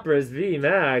Lapras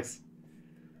VMAX.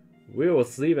 We will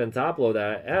sleeve and top load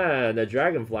that. And the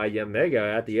Dragonfly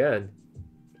Yamega at the end.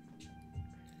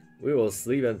 We will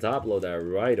sleeve and top load that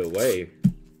right away.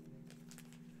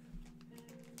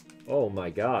 Oh my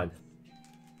god.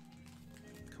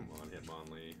 Come on,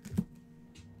 Hitmonlee.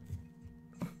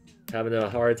 Having a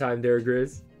hard time there,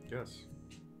 Grizz? Yes.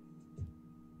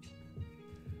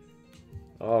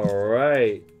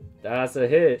 Alright. That's a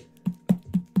hit.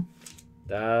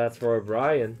 That's for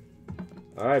Brian.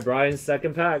 Alright, Brian's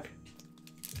second pack.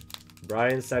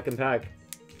 Brian's second pack.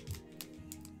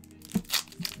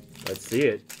 Let's see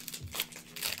it.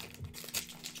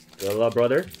 Good luck,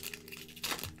 brother.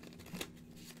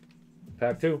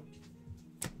 Pack 2.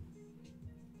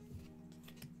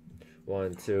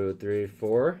 1, 2, 3,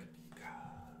 4.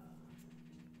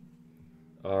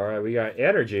 Alright, we got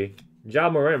Energy.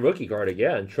 John Moran rookie card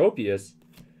again. Tropius.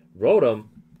 Rotom.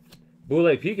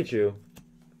 Bulek Pikachu.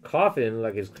 Coffin,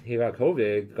 like he got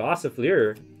COVID.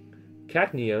 Gossifleur.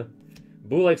 Cacnea.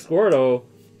 Bulek Squirtle.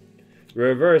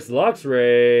 Reverse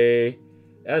Luxray.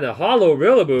 And a Hollow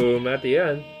Rillaboom at the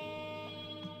end.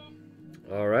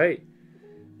 Alright.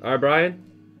 Alright, Brian.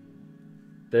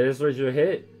 This was your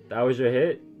hit. That was your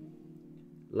hit.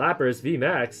 Lapras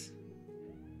VMAX.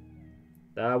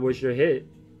 That was your hit.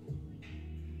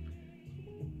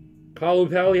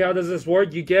 Kalu Pally, how does this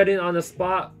work? You get in on the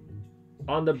spot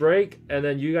on the break, and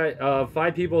then you got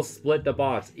 5 people split the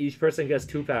box. Each person gets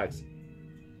 2 packs.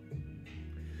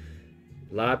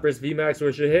 Lapras VMAX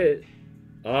was your hit.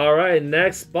 Alright,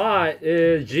 next spot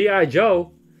is G.I.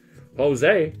 Joe.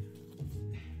 Jose.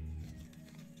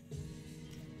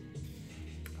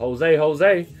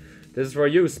 Jose. This is for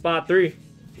you, spot 3.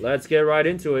 Let's get right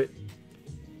into it.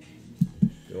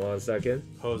 Give me 1 second.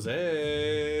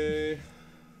 Jose.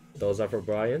 Those are for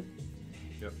Brian?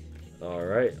 Yep.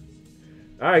 Alright.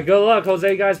 Alright, good luck,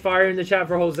 Jose. Guys, fire in the chat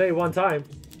for Jose 1 time.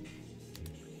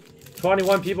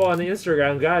 21 people on the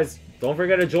Instagram, guys. Don't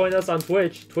forget to join us on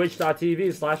Twitch.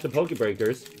 Twitch.tv/the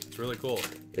PokeBreakers. It's really cool.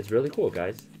 It's really cool,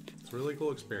 guys. It's a really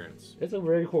cool experience. It's a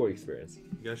very cool experience.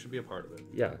 You guys should be a part of it.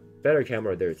 Yeah, better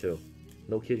camera there too.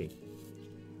 No kidding.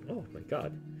 Oh my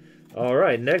god.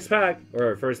 Alright, next pack,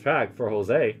 or first pack for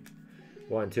Jose.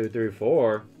 1, 2, 3,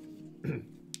 4.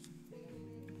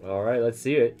 Alright, let's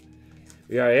see it.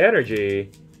 We got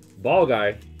Energy, Ball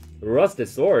Guy, Rusted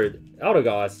Sword,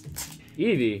 Eldegoss,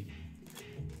 Eevee,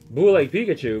 Bulek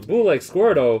Pikachu, Bulek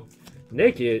Squirtle,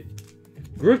 Naked,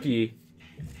 Grookey,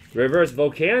 Reverse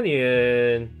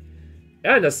Volcanion,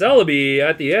 and the Celebi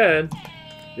at the end.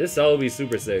 This Celebi is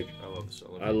super sick. I love the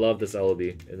Celebi. I love the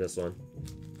Celebi in this one.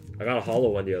 I got a hollow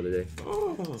one the other day.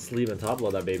 Oh. Sleeve and top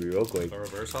load that baby real quick. A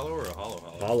reverse hollow or a hollow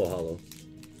hollow?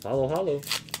 Hollow. Hollow.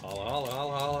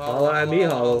 Hollow. Hollow at me,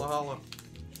 hollow.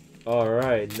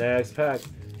 Alright, next pack.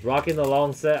 Rocking the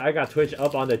long set. I got Twitch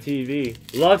up on the TV.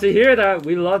 Love to hear that.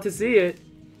 We love to see it.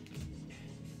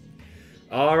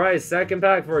 Alright, second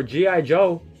pack for G.I.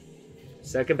 Joe.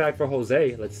 Second pack for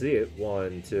Jose. Let's see it.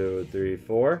 1, 2, 3,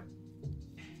 4.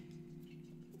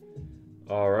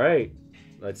 Alright.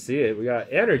 Let's see it. We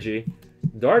got Energy,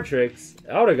 Dartrix,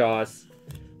 Eldegoss,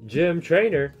 Gym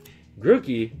Trainer,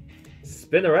 Grookey,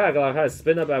 Spinarak. I had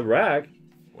Spin Up at Rack.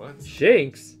 What?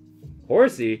 Shinx,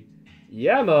 Horsey,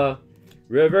 Yama,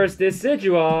 Reverse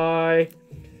Decidueye,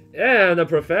 and the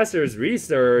Professor's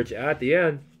Research at the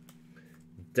end.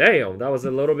 Damn, that was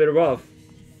a little bit rough.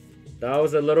 That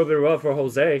was a little bit rough for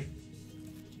Jose.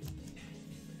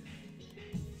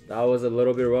 That was a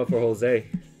little bit rough for Jose.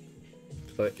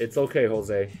 But it's okay,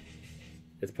 Jose.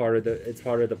 It's part of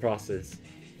the process.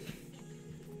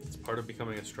 It's part of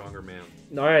becoming a stronger man.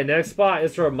 Alright, next spot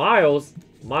is for Miles.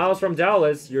 Miles from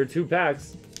Dallas, your 2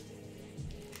 packs.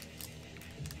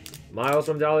 Miles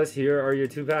from Dallas, here are your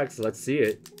 2 packs. Let's see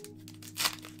it.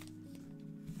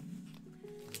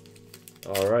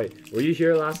 Alright. Were you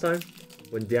here last time?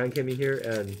 When Dan came in here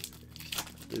and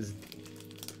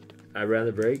I ran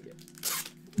the break.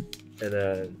 And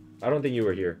then, I don't think you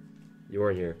were here. You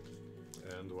weren't here.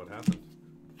 And what happened?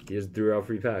 He just threw out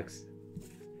free packs.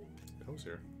 I was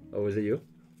here. Oh, was it you?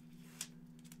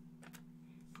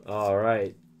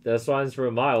 Alright. This one's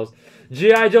for Miles.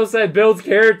 G.I. Joe said builds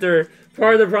character.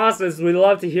 Part of the process. We'd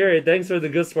love to hear it. Thanks for the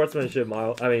good sportsmanship,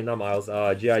 Miles. I mean, not Miles.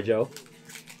 G.I. Joe.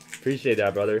 Appreciate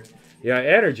that, brother. You got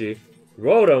Energy,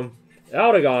 Rotom,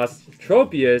 Eldegoss,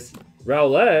 Tropius,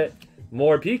 Rowlet,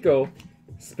 Morpeko,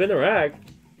 Spinarak,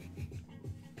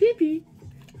 Pee-Pee,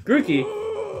 Grookey,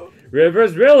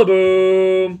 Reverse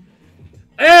Rillaboom.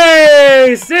 Hey!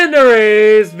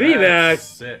 Cinderace! VMAX!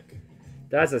 Sick.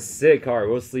 That's a sick card.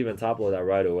 We'll sleeve and top load that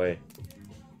right away.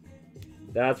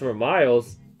 That's for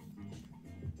Miles.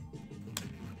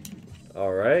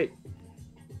 Alright.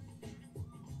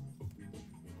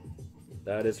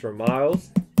 That is for Miles.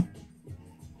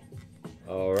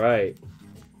 Alright.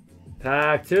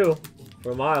 Pack 2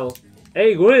 for Miles.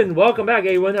 Hey, Gwyn. Welcome back,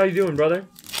 hey, Gwyn. How you doing, brother?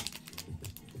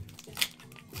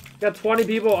 Got 20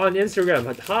 people on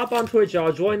Instagram. Hop on Twitch,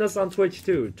 y'all. Join us on Twitch,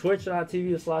 too.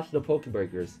 Twitch.tv/the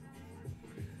PokeBreakers.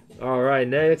 Alright,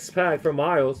 next pack for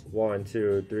Miles. 1,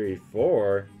 2, 3,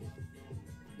 4.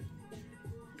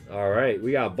 Alright,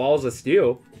 we got Balls of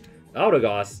Steel,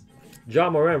 Eldegoss,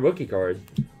 John Moran rookie card,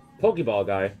 Pokeball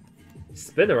guy,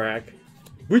 Spinarak,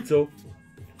 Buizel,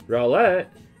 Rowlet,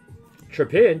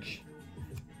 Trapinch,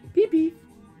 Pee-Pee.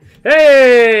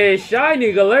 Hey!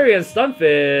 Shiny Galarian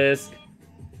Stunfisk!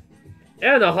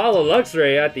 And a Holo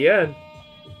Luxray at the end.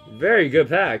 Very good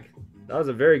pack. That was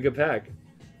a very good pack.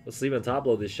 Let's sleeve and top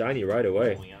load this shiny right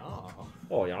away. Oh, yeah.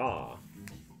 Oh, yeah.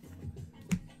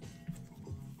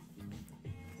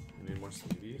 You need more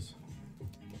sleevies?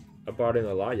 I brought in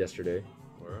a lot yesterday.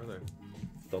 Where are they?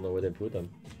 Don't know where they put them.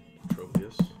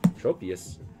 Tropius.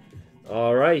 Tropius.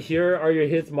 Alright, here are your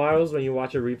hits, Miles, when you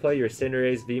watch a replay. Your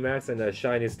Cinderace, VMAX, and the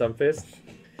shiny Stunfisk.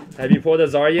 Have you pulled a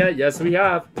Zar yet? Yes, we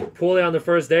have. Pulled it on the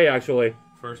first day, actually.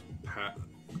 First pack.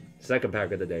 Second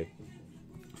pack of the day.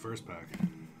 First pack.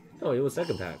 Oh, it was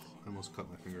second pack. I almost cut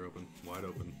my finger open. Wide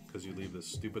open. Because you leave the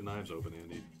stupid knives open,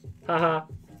 Andy. Haha.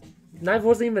 Knife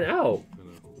wasn't even out. I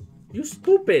know. You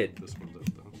stupid. This one's out,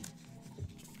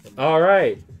 though.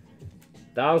 Alright.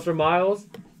 That was for Miles.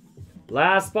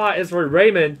 Last spot is for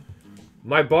Raymond.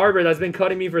 My barber that's been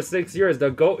cutting me for 6 years. The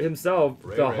GOAT himself.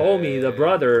 Ray the homie. The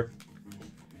brother.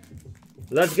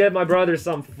 Let's get my brother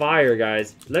some fire,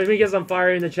 guys. Let me get some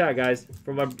fire in the chat, guys.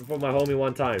 For my homie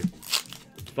one time.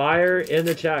 Fire in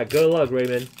the chat. Good luck,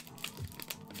 Raymond.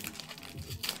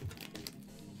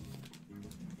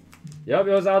 Yep,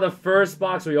 it was out of the first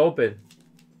box we opened.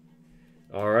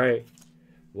 Alright.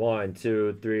 1,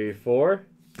 2, 3, 4.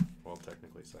 Well,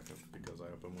 technically second, because I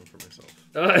opened one for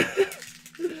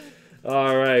myself.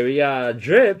 Alright, we got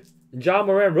Drip, John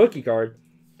Moran rookie card,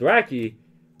 Thwackey,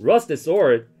 Rusted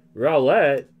Sword,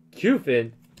 Rowlet,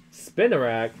 Cufin,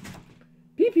 Spinarak,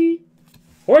 Pee-Pee,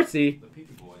 Horsey, The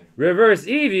Pee-Pee Boy. Reverse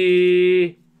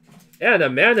Eevee, and a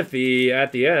Manaphy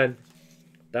at the end.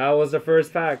 That was the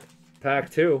first pack. Pack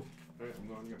 2. Alright, I'm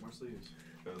going to get more sleeves,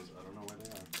 because I don't know where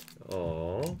they are.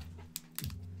 Aww.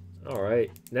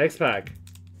 Alright, next pack.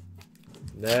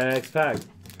 Next pack. And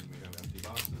we have empty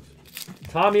boxes.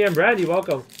 Tommy and Brandy,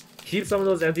 welcome. Keep some of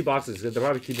those empty boxes, because they're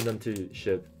probably keeping them to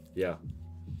ship. Yeah.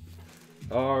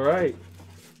 Alright.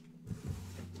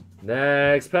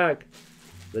 Next pack.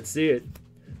 Let's see it.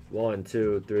 1,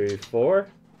 2, 3, 4.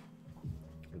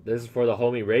 This is for the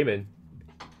homie Raymond.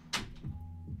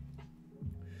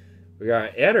 We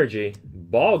got Energy,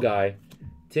 Ball Guy,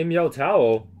 Tim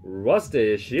Yotao,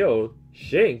 Rusted Shield,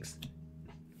 Shinx,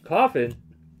 Coffin,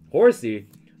 Horsey,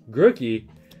 Grookey,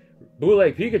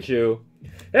 Bootleg Pikachu.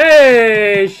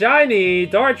 Hey! Shiny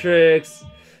Dartrix!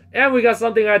 And we got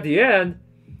something at the end.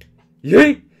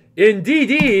 Yeet! In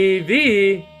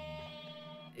DDV!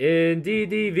 In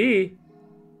DDV.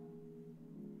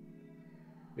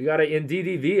 We got it in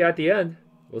DDV at the end.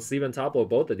 We'll sleeve and top load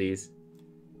both of these.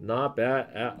 Not bad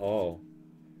at all.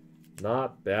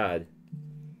 Not bad.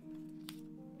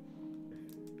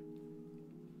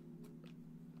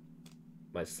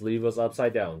 My sleeve was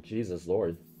upside down. Jesus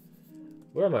Lord.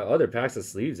 Where are my other packs of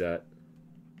sleeves at?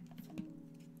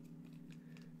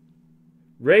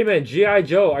 Raymond, G.I.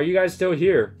 Joe, are you guys still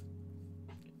here?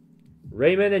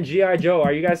 Raymond and G.I. Joe,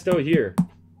 are you guys still here?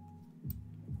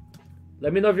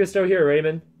 Let me know if you're still here,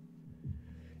 Raymond.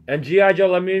 And G.I. Joe,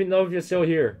 let me know if you're still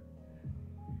here.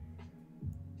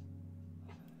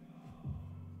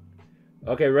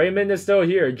 Okay, Raymond is still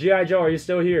here. G.I. Joe, are you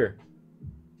still here?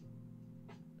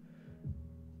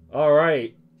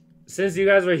 Alright. Since you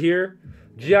guys are here,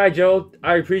 G.I. Joe,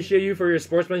 I appreciate you for your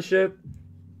sportsmanship.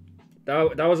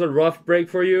 That was a rough break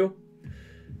for you.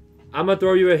 I'm gonna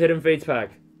throw you a Hidden Fates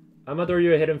pack.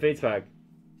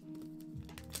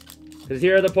 Because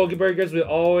here at the PokeBreakers, we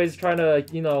always trying to,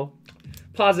 you know,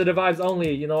 positive vibes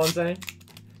only, you know what I'm saying?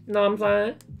 You know what I'm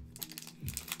saying?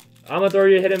 I'm gonna throw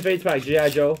you a Hidden Fates pack, G.I.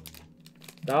 Joe.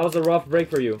 That was a rough break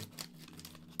for you.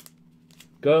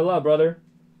 Good luck, brother.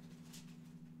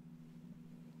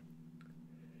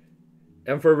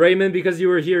 And for Raymond, because you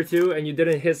were here too and you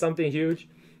didn't hit something huge,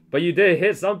 but you did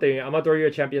hit something, I'm gonna throw you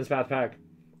a Champions Path pack.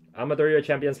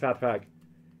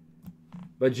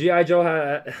 But G.I. Joe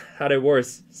had it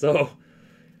worse, so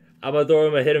I'm gonna throw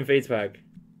him a Hidden Fates pack.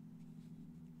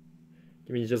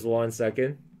 Give me just 1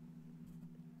 second.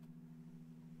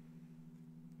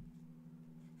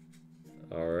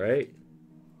 Alright.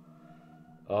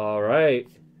 Alright.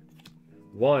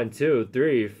 1, 2,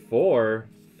 3, 4.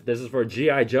 This is for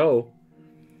G.I. Joe.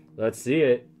 Let's see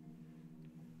it.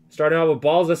 Starting out with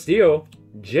Balls of Steel,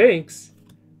 Jinx,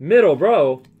 Middle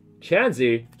Bro,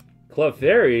 Chansey,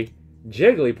 Clefairy,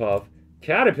 Jigglypuff,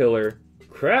 Caterpillar,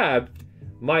 Crab,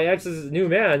 My Ex's New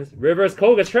Man, Reverse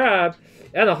Koga's Trap,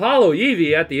 and a Hollow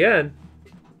Eevee at the end.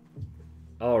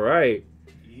 Alright.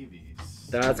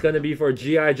 That's gonna be for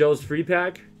G.I. Joe's free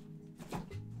pack. I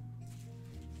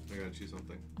gotta choose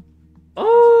something.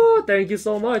 Oh, thank you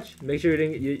so much. Make sure you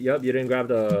didn't. You didn't grab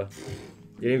the.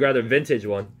 You didn't grab the vintage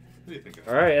one. What do you think?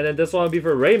 All right, and then this one will be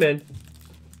for Raymond.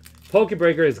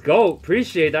 PokeBreakers, GOAT.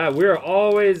 Appreciate that. We're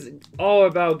always all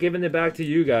about giving it back to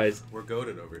you guys. We're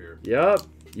goated over here. Yep.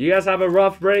 You guys have a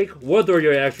rough break, we'll throw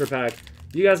you an extra pack.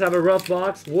 You guys have a rough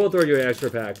box, we'll throw you an extra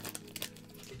pack.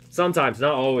 Sometimes,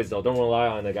 not always though. Don't rely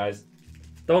on it, guys.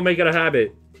 Don't make it a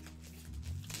habit.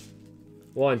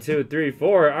 1, 2, 3,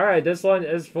 4. Alright, this one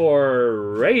is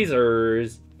for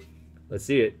Razors. Let's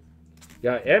see it.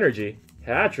 Got Energy,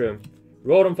 Hatchrim,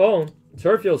 Rotom Phone,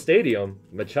 Turffield Stadium,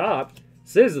 Machop,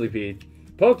 Sizzlypede,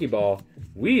 Pokeball,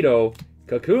 Weedle,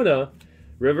 Kakuna,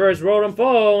 Reverse Rotom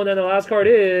Phone, and the last card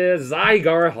is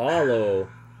Zygarde Hollow.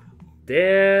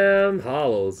 Damn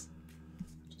hollows.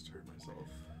 Just hurt myself.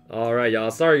 Alright,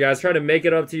 y'all. Sorry, guys. Trying to make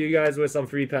it up to you guys with some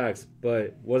free packs,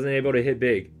 but wasn't able to hit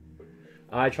big.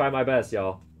 I try my best,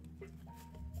 y'all.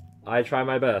 I try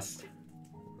my best.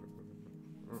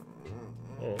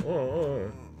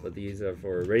 But these are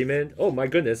for Raymond. Oh my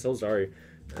goodness, so sorry.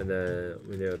 And then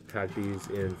we're gonna pack these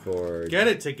in for... Get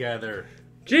it together.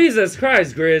 Jesus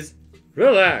Christ, Grizz.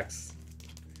 Relax.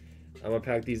 I'm gonna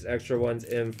pack these extra ones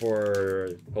in for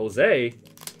Jose.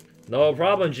 No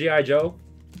problem, G.I. Joe.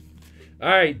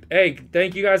 Alright, hey,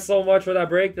 thank you guys so much for that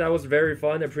break. That was very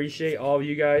fun. Appreciate all of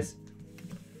you guys.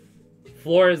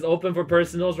 Floor is open for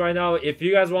personals right now. If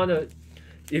you guys wanna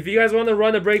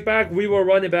run the break back, we will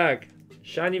run it back.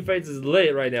 Shining Fates is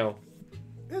lit right now.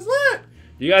 It's lit!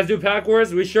 Do you guys do pack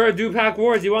wars? We sure do pack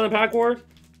wars. You want a pack war?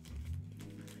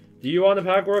 Do you want a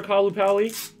pack war, Kalu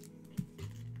Pally?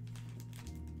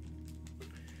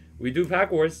 We do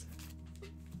pack wars.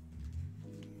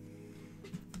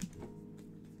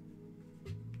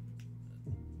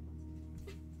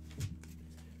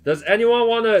 Does anyone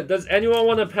wanna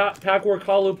pack war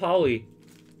Kalu Pally?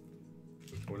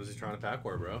 What is he trying to pack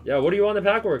war, bro? Yeah, what do you want to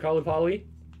pack war, Kalu Pally?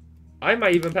 I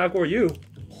might even pack war you.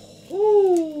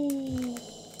 Oh.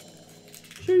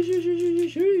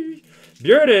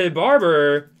 Bearded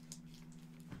Barber.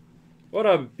 What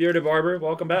up, Bearded Barber?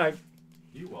 Welcome back.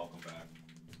 You welcome back.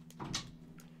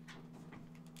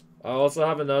 I also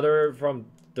have another from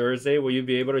Thursday. Will you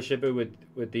be able to ship it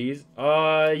with these?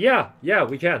 Yeah,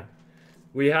 we can.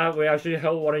 We actually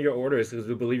held one of your orders because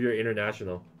we believe you're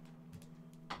international.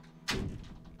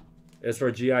 It's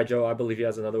for G.I. Joe. I believe he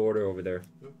has another order over there.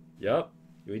 Yep,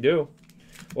 we do.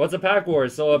 What's a pack war?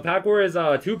 So a pack war is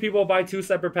 2 people buy 2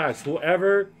 separate packs.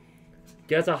 Whoever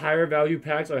gets a higher value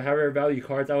packs or higher value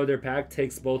cards out of their pack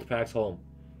takes both packs home.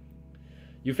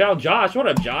 You found Josh. What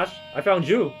up, Josh? I found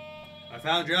you. I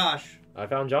found Josh. I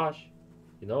found Josh.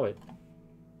 You know it.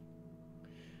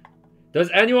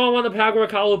 Does anyone want to pack war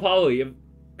Kalu Pally?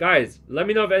 Guys, let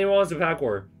me know if anyone wants to pack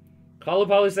war. Kalu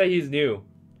Pally said he's new.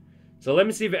 So let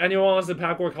me see if anyone wants to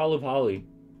pack war Kalu Pally.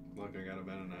 Look, I got a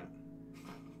bet on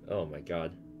that. Oh my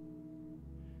god.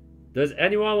 Does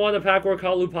anyone want to pack war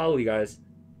Kalu Pally, guys?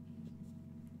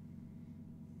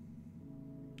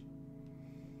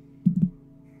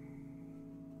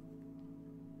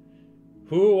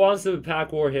 Who wants to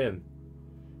pack war him?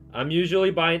 I'm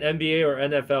usually buying NBA or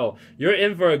NFL. You're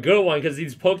in for a good one because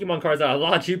these Pokemon cards are a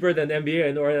lot cheaper than NBA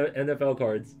and or NFL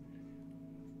cards.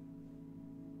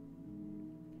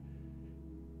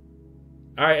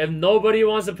 Alright, if nobody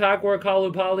wants to pack war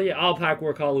Kalu Pally, I'll pack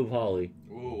war Kalu Pally.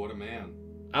 Ooh, what a man.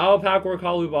 I'll pack war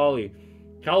Kalu Pally.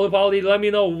 Kalu Pally, let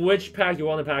me know which pack you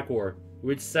want to pack war.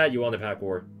 Which set you want to pack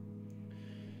war.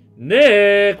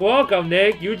 Nick, welcome,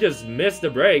 Nick. You just missed the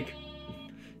break.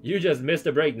 You just missed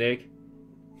the break, Nick.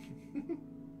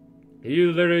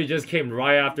 You literally just came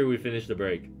right after we finished the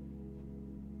break.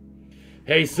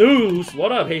 Jesus,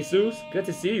 what up, Jesus? Good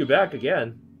to see you back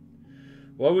again.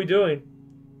 What are we doing?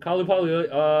 Kalu Poly,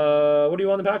 what do you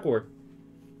want to pack for?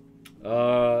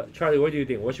 Charlie, what do you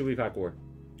think? What should we pack for?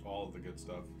 All of the good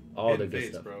stuff. All Hidden the good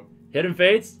Fates, stuff. bro. Hidden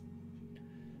Fates?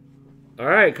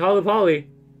 Alright, Kalu Poly.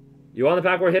 You want to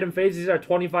pack for Hidden Fates? These are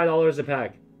 $25 a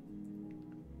pack.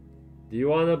 Do you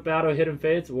want to battle Hidden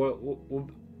Fates?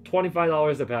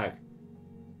 $25 a pack.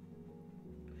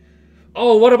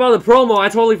 Oh, what about the promo? I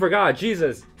totally forgot.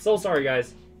 Jesus. So sorry,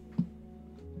 guys.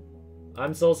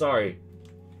 I'm so sorry.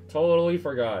 Totally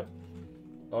forgot.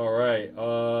 Alright.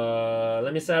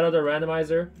 Let me set up the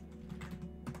randomizer.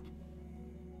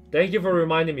 Thank you for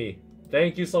reminding me.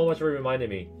 Thank you so much for reminding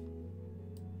me.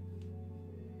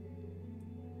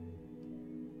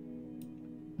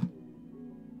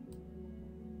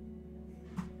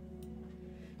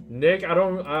 Nick, I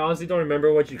honestly don't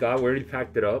remember what you got. We already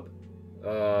packed it up.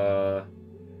 I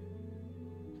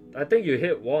think you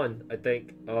hit one. I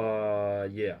think.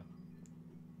 Yeah.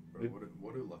 Bro,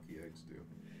 what do lucky eggs do?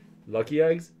 Lucky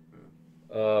eggs?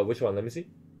 Yeah. Which one? Let me see.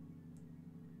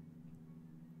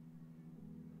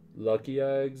 Lucky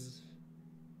eggs.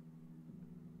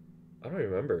 I don't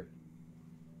remember.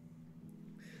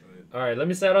 Alright, let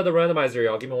me set up the randomizer,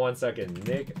 y'all. Give me 1 second.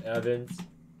 Nick Evans.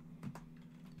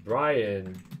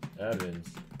 Brian Evans.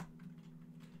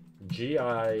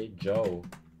 G.I. Joe.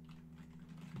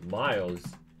 Miles.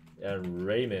 And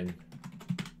Raymond.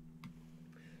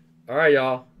 Alright,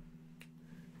 y'all.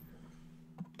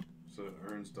 So it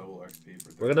earns double XP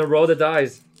for We're gonna roll the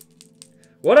dice.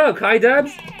 What up, Kai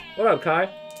Debs? What up, Kai?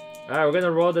 Alright, we're gonna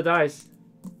roll the dice.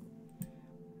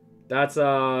 That's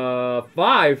 5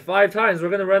 times. We're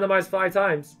gonna randomize 5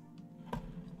 times.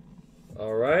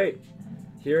 Alright.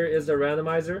 Here is the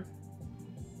randomizer.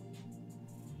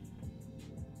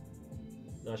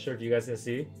 Not sure if you guys can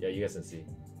see. Yeah, you guys can see.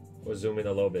 We'll zoom in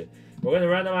a little bit. We're gonna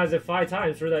randomize it 5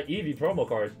 times for that Eevee promo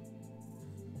card.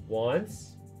 1,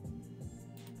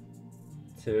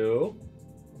 2,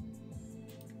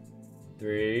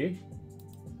 3,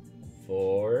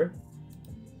 4,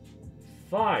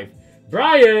 5.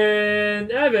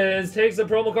 Brian Evans takes the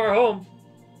promo card home.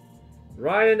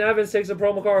 Ryan Evans takes the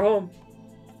promo card home.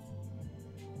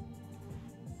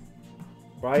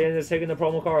 Brian is taking the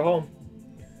promo card home.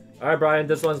 Alright, Brian,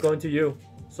 this one's going to you.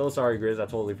 So sorry, Grizz, I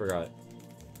totally forgot.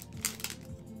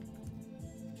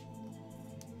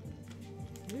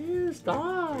 Stop.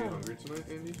 Are you hungry tonight,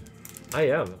 Andy? I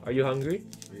am. Are you hungry?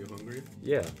 Are you hungry?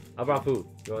 Yeah. I brought food.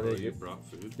 You want You to? brought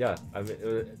food? Yeah. I mean,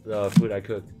 the food I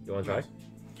cooked. You want to try?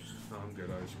 No, I'm good.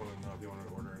 I just want to know if you wanted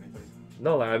to order anything.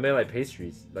 No, like I made like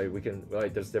pastries. Like we can,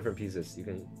 like there's different pieces. You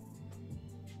can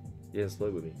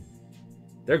split with me.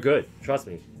 They're good. Trust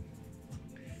me.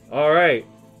 All right.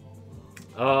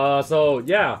 So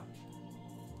yeah.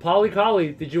 Poly,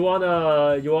 did you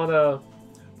wanna?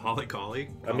 Polly Collie?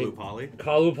 I mean, Polly?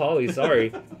 Kalu Poly,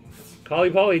 sorry.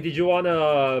 Poly, did you want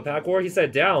a pack war? He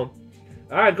said down.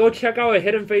 Alright, go check out a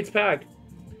Hidden Fates pack.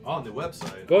 On the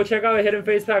website. Go check out a Hidden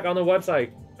Fates pack on the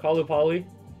website. Kalu Poly.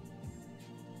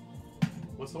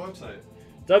 What's the website?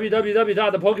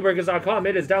 www.thepokebreakers.com.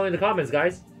 It is down in the comments,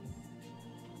 guys.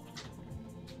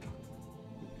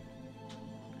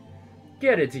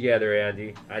 Get it together,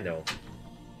 Andy. I know.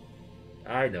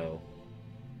 I know.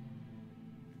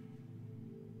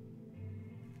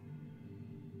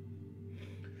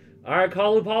 Alright,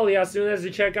 Kalu Poly, as soon as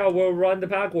you check out, we'll run the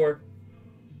pack war.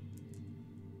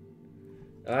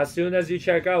 As soon as you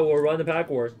check out, we'll run the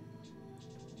pack war.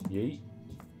 Yeet.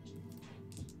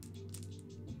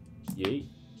 Yeet.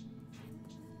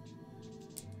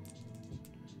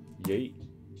 Yeet.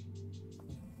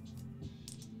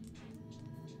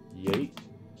 Yeet.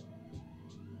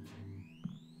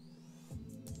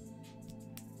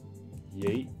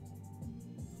 Yeet.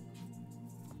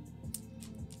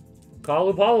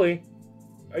 Kalu Poly,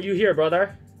 are you here,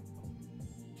 brother?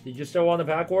 Did you still want the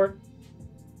pack war?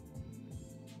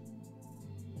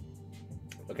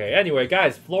 Okay, anyway,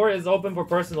 guys, floor is open for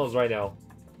personals right now.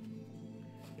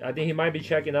 I think he might be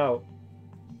checking out.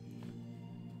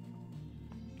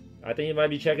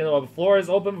 The floor is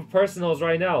open for personals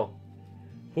right now.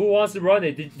 Who wants to run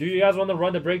it? Do you guys want to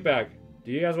run the break back?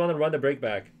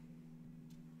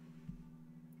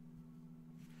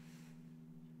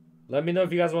 Let me know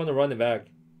if you guys want to run it back.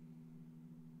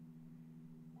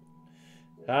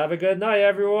 Have a good night,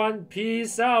 everyone.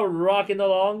 Peace out. Rocking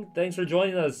along. Thanks for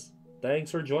joining us.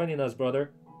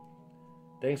 Brother.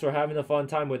 Thanks for having a fun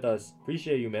time with us.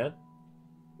 Appreciate you, man.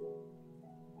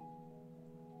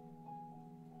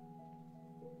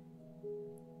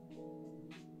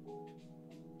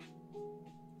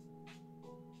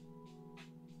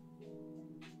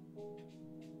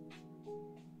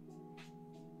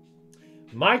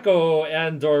 Michael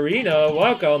and Dorina,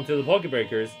 welcome to the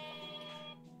PokeBreakers.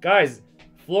 Guys,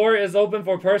 floor is open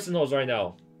for personals right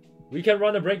now. We can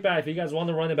run the break back if you guys want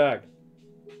to run it back.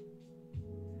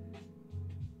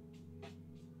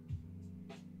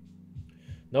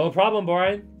 No problem,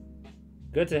 Brian.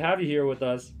 Good to have you here with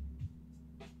us.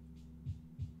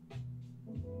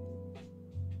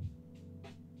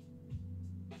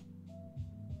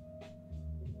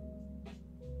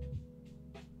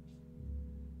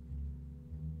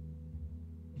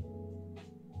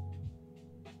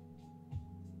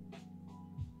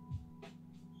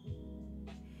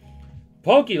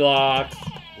 Pokelocks!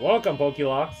 Welcome,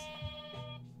 Pokelocks.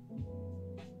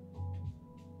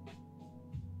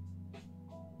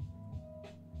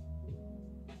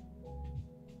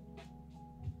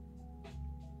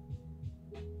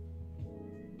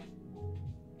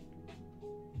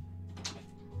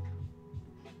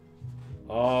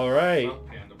 Alright. What's up,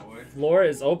 Panda Boy? Floor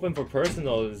is open for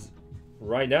personals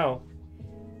right now.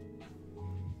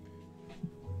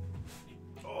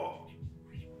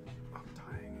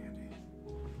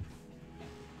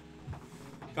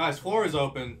 Guys, floor is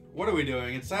open. What are we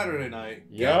doing? It's Saturday night.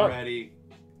 Yep. Get ready.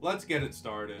 Let's get it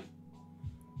started.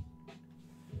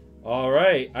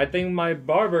 Alright, I think my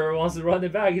barber wants to run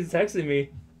it back. He's texting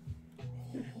me.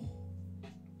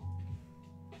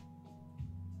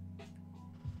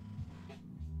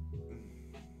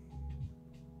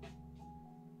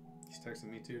 He's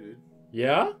texting me too, dude.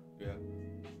 Yeah? Yeah.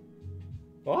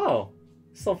 Wow.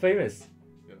 So famous.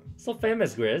 Yeah. So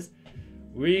famous, Grizz.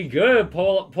 We good,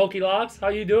 Pokelocks. How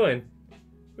you doing?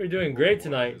 We're doing great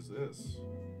tonight. What is this?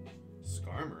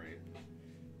 Skarmory.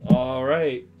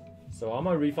 Alright. So I'm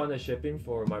gonna refund the shipping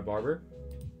for my barber.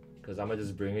 Because I'm gonna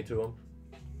just bring it to him.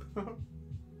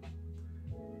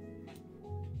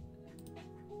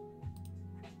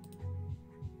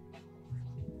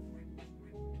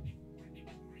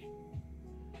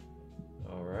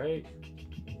 Alright.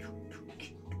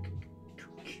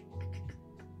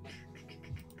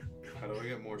 How do I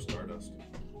get more Stardust?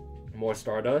 More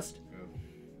Stardust? Yeah.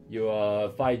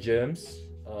 You 5 gems.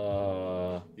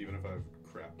 Even if I have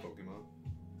crap Pokemon?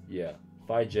 Yeah.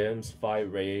 5 gems,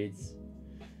 5 raids.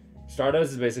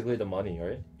 Stardust is basically the money,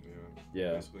 right? Yeah.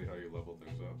 Yeah. Basically how you level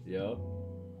things up. Yep.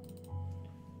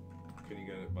 Can you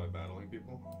get it by battling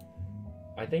people?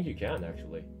 I think you can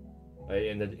actually.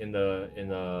 In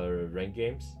the ranked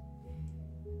games.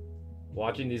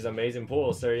 Watching these amazing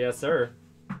pulls, sir. Yes, sir.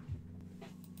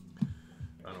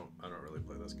 I don't really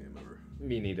play this game ever.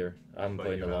 Me neither. I haven't But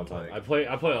played in you a long have, time. like,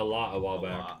 I played a lot a while A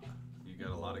back. lot. You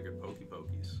got a lot of good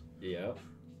Pokepokies. Yeah.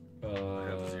 I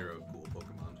have 0 cool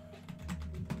Pokemon.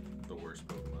 The worst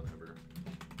Pokemon ever.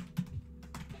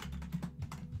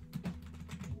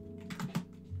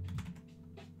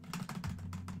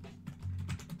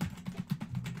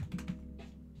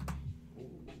 Ooh.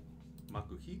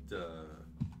 Makuhita.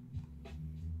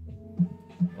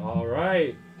 All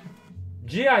right.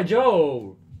 G.I.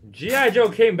 Joe. G.I. Joe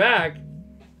came back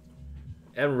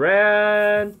and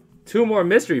ran 2 more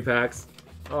mystery packs.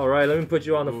 All right, let me put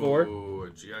you on the floor.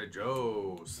 Ooh, G.I.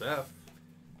 Joe. Seth.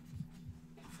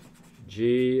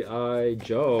 G.I.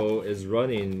 Joe is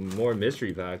running more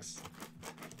mystery packs.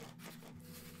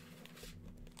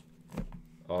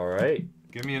 All right.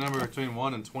 Give me a number between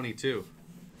 1 and 22.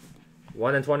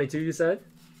 1 and 22, you said?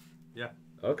 Yeah.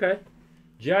 Okay.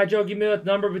 G.I. Joe, give me a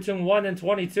number between 1 and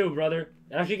 22, brother.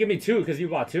 Actually, give me 2, because you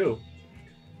bought 2.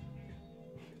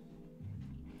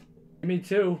 Give me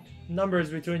 2 numbers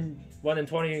between 1 and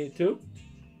 22.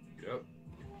 Yep.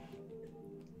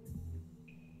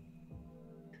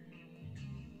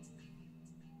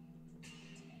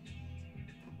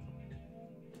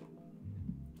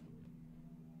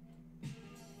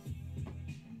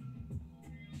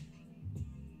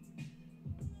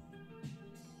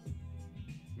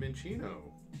 Minchino.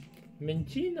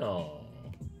 Minchino.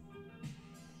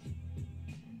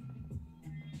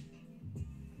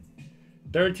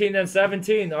 $13 and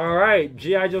 $17. All right.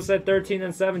 G.I. Joe said $13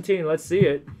 and $17. Let's see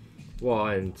it.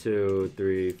 1, 2,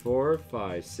 3, 4,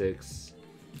 5, 6,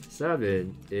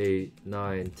 7, 8,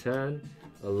 9, 10,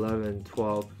 11,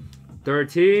 12.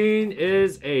 13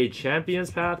 is a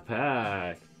Champions Path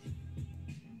pack.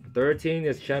 13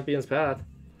 is Champions Path.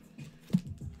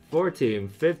 14,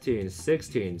 15,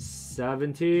 16,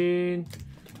 17.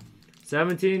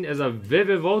 17 is a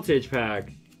Vivid Voltage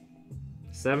pack.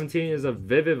 17 is a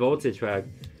Vivid Voltage pack.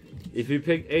 If you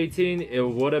picked 18, it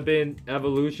would have been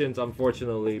Evolutions,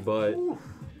 unfortunately, but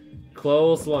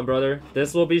close one, brother.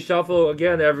 This will be shuffled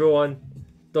again, everyone.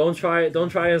 Don't try and snipe. Don't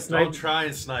try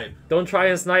and snipe. Don't try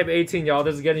and snipe 18, y'all.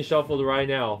 This is getting shuffled right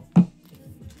now.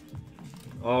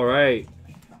 All right.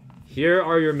 Here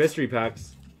are your mystery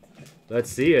packs. Let's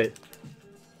see it.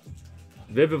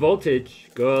 Vivid Voltage.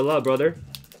 Good luck, brother.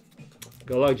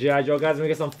 Good luck, G.I. Joe. Guys, let me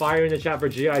get some fire in the chat for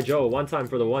G.I. Joe. One time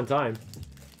for the one time.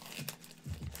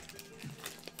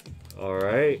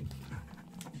 Alright.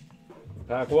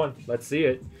 Pack 1. Let's see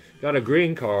it. Got a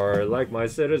green card, like my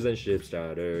citizenship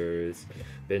status.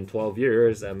 Been 12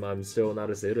 years and I'm still not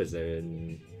a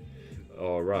citizen.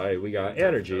 Alright, we got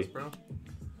energy. Test, bro?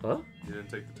 Huh? You didn't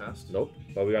take the test? Nope,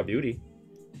 but we got beauty.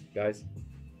 Guys,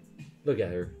 look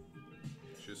at her.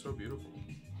 She's so beautiful.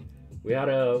 We had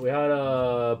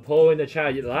a poll in the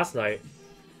chat last night.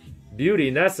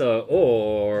 Beauty, Nessa,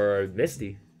 or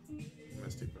Misty.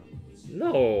 Misty, bro.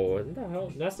 No, what the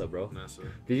hell? Nessa, bro. Nessa.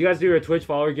 Did you guys do your Twitch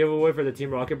follower giveaway for the Team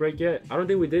Rocket Break yet? I don't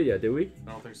think we did yet, did we?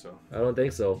 I don't think so. I don't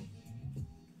think so.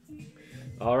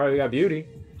 Alright, we got Beauty,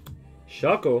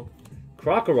 Shuckle,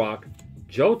 Krokorok,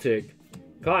 Joltik,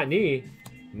 Cottonee,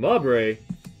 Mubray,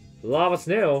 Lava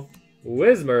Snail,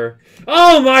 Whismer.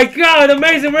 Oh my god,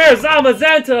 amazing rare,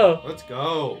 Zamazenta! Let's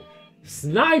go.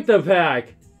 Snipe the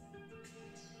pack!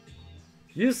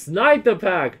 You sniped the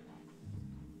pack!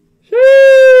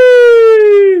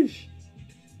 Sheesh!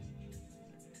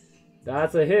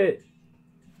 That's a hit.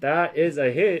 That is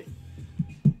a hit.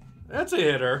 That's a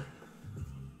hitter.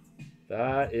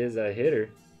 That is a hitter.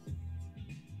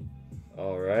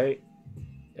 Alright.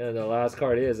 And the last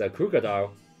card is a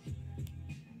Crocodile.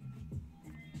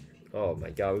 Oh my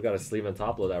god, we gotta sleeve and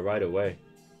top load that right away.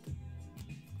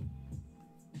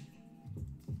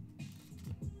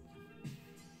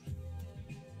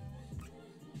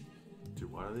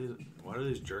 Dude, why do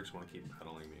these jerks want to keep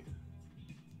peddling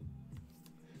me?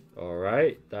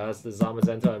 Alright, that's the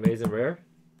Zamazenta Amazing Rare.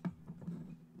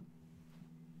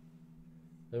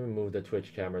 Let me move the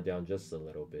Twitch camera down just a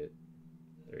little bit.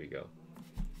 There you go.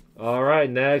 Alright,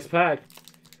 next pack.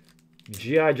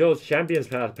 G.I. Joe's Champions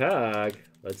Path pack.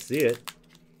 Let's see it.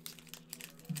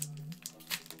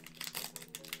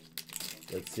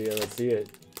 Let's see it, let's see it.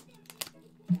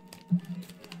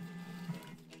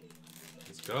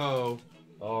 Let's go.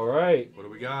 Alright. What do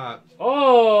we got?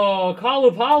 Oh,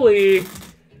 Kalupali.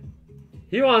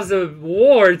 He wants to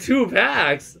award 2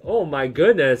 packs. Oh my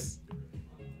goodness.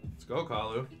 Let's go,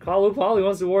 Kalu. Kalupali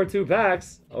wants to award 2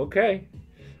 packs. Okay.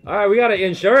 Alright, we got an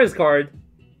insurance card.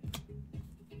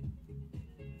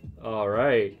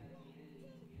 Alright.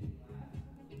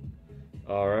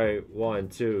 Alright, 1,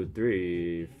 2,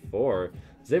 3, 4.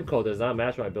 Zip code does not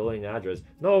match my billing address.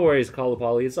 No worries,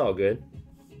 Kalupali, it's all good.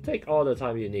 Take all the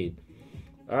time you need.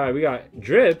 Alright, we got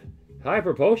Drip,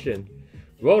 Hyper Potion,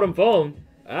 Rotom Foam,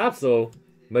 Absol,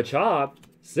 Machop,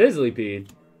 Sizzlypede,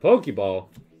 Pokeball,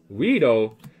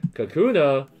 Weedle,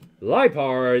 Kakuna,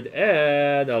 Liepard,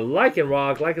 and a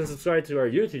Lycanroc. Like and subscribe to our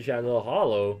YouTube channel,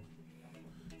 Hollow.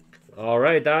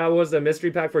 Alright, that was the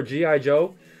mystery pack for G.I.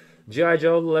 Joe. G.I.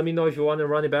 Joe, let me know if you want to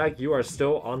run it back. You are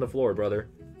still on the floor, brother.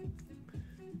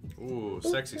 Ooh,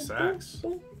 sexy sax.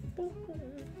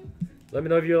 Let me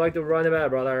know if you like to run it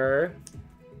back, brother.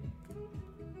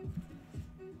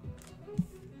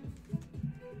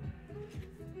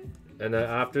 And then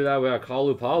after that, we got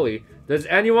Kalupali. Does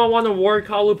anyone want to award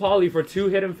Kalupali for 2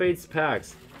 Hidden Fates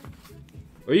packs?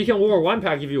 Or you can award 1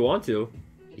 pack if you want to.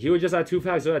 He would just have 2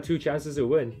 packs, so you have 2 chances to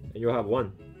win, and you'll have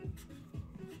 1.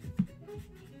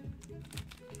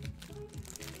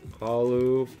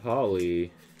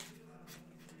 Kalupali.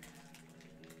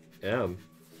 M.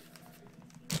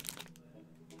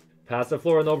 Pass the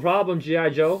floor, no problem, G.I.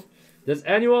 Joe. Does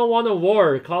anyone want to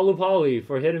award Kalupali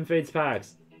for Hidden Fates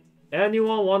packs?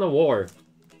 Anyone want a war?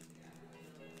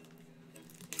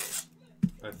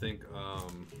 I think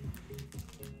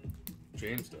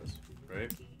James does,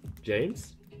 right?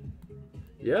 James?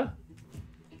 Yeah.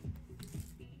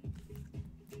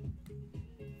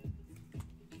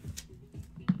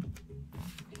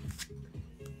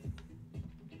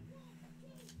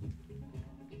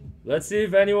 Let's see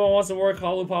if anyone wants to work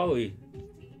Kalupali.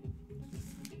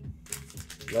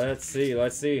 Let's see,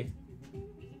 let's see.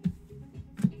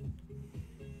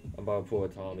 I'm about to pull a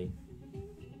Tommy.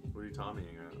 What are you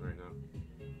Tommying at right now?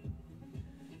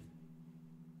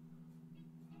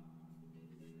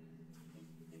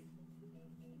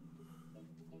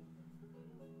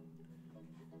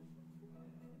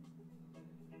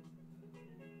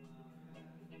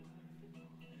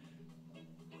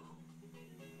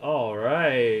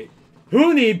 Alright.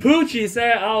 Hoonie Poochie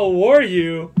said I'll award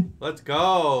you. Let's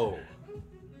go.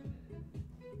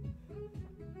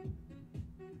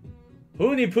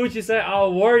 Hoonie Poochie said I'll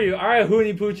award you. Alright,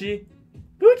 Hoonie Poochie.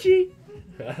 Poochie.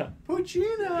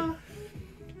 Poochina.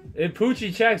 If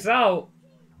Poochie checks out,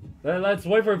 then let's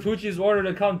wait for Poochie's order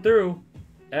to come through.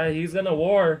 And he's gonna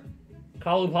award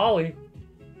Kalu Poly.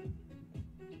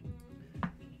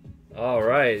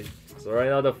 Alright. So right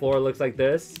now the floor looks like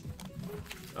this.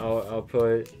 I'll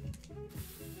put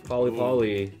Kalu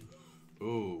Poly.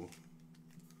 Ooh.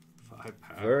 5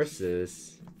 packs.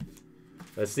 Versus.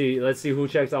 Let's see who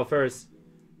checks out first.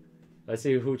 Let's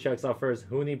see who checks out first.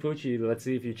 Huni Poochie, let's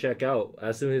see if you check out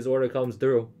as soon as his order comes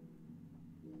through.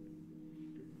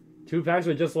 2 packs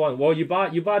or just 1? Well, you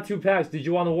bought 2 packs. Did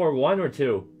you want to award 1 or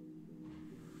 2?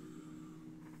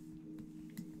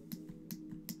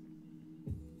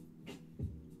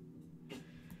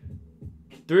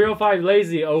 $305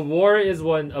 lazy. A war is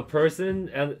when a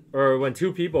person or when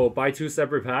 2 people buy 2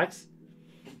 separate packs.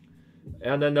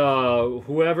 And then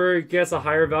whoever gets a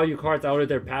higher value cards out of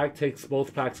their pack takes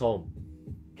both packs home.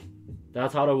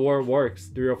 That's how the war works.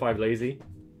 305 lazy.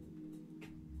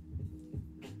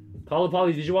 Kalu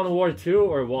Poly, did you want to award 2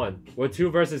 or 1? Or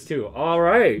 2 versus 2?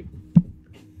 Alright.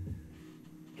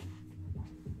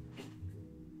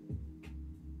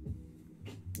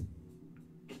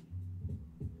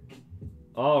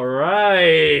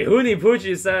 Alright. Huni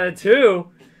Poochie said 2.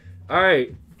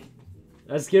 Alright.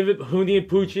 Let's give it Huni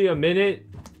Poochie a minute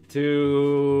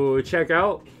to check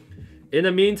out. In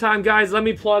the meantime, guys, let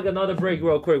me plug another break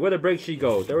real quick. Where'd the break sheet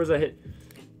go? There was a hit.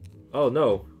 Oh,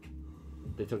 no.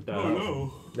 They took that out.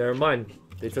 No. Never mind.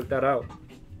 They took that out.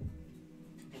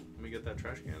 Let me get that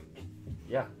trash can.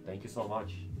 Yeah, thank you so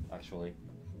much, actually.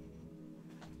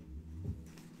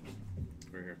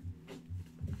 Right here.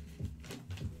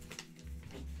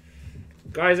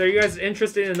 Guys, are you guys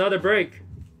interested in another break?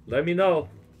 Let me know.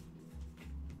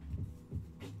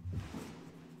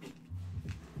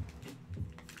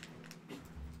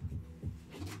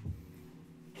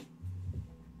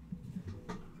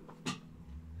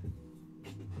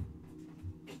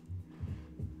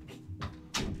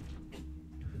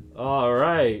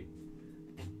 Alright.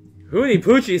 Huni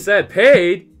Poochie said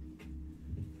paid.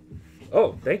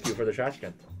 Oh, thank you for the trash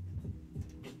can.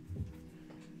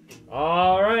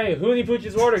 Alright, Huni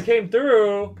Poochie's order came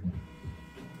through.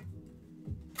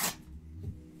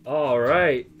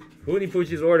 Alright, Huni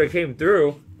Poochie's order came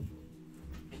through.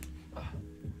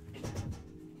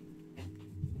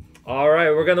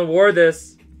 Alright, we're gonna award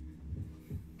this.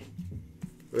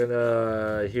 We're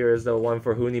gonna, here's the one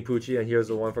for Huni Poochie and here's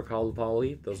the one for Kalu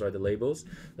Poly. Those are the labels.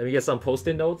 Let me get some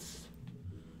post-it notes.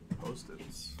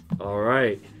 Post-its.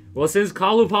 Alright. Well, since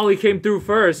Kalu Poly came through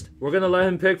first, we're gonna let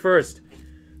him pick first.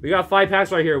 We got 5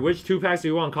 packs right here. Which 2 packs do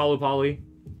you want, Kalu Poly?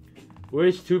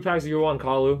 Which 2 packs do you want,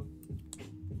 Kalu?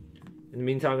 In the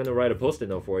meantime, I'm gonna write a post-it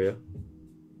note for you.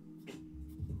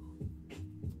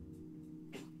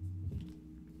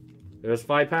 There's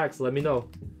 5 packs, let me know.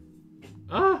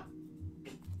 Ah!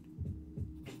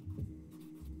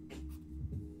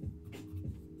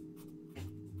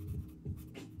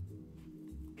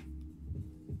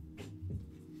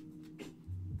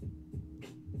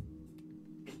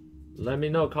 Let me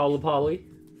know, Kalu Poly.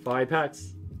 5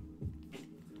 packs.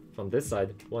 From this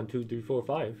side. 1, 2, 3, 4,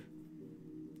 5.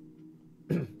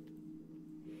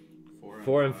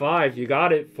 4 and 5. You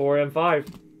got it. 4 and 5.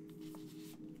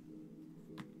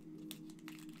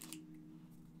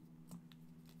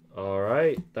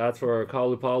 Alright. That's for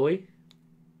Kalu Poly.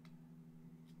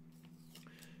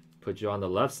 Put you on the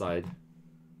left side.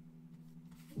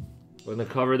 We're gonna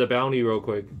cover the bounty real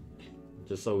quick.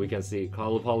 Just so we can see.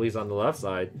 Kalu Poly's on the left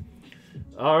side.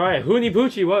 Alright, Huni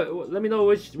Poochie, what? Let me know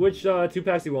which 2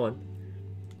 packs you want.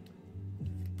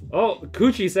 Oh,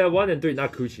 Coochie said 1 and 3.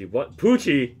 Not Coochie. What?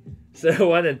 Poochie said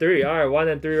 1 and 3. Alright, 1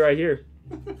 and 3 right here.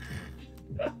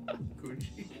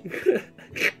 Coochie.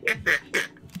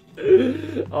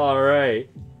 Alright.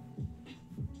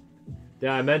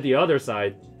 Yeah, I meant the other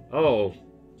side. Oh.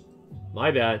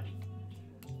 My bad.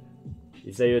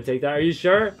 You say you'll take that? Are you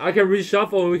sure? I can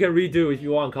reshuffle and we can redo if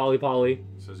you want, Kalu Poly.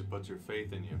 Says he puts your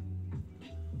faith in you.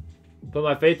 Put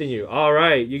my faith in you.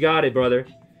 Alright, you got it, brother.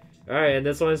 Alright, and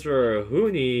this one's for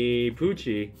Huni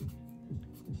Poochie.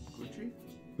 Gucci?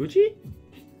 Poochie?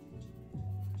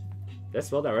 Did I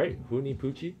spell that right? Huni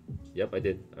Poochie? Yep, I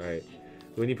did. Alright.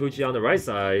 Huni Poochie on the right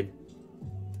side.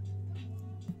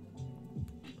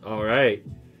 Alright.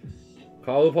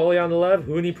 Kalu Poly on the left,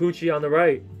 Huni Poochie on the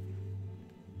right.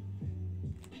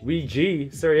 We G,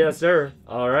 sir, yes, sir.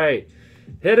 Alright.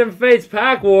 Hidden Fates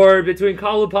pack war between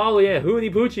Kalu Poly and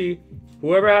Huni Poochie.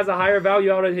 Whoever has a higher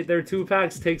value out of their 2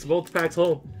 packs takes both packs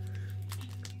home.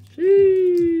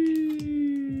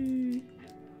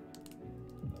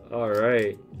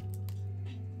 Alright.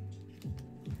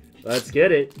 Let's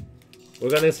get it.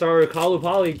 We're gonna start with Kalu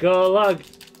Poly. Good luck.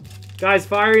 Guys,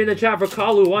 fire in the chat for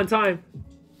Kalu one time.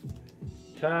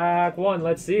 Pack 1,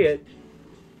 let's see it.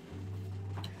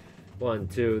 1,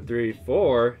 2, 3,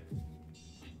 4.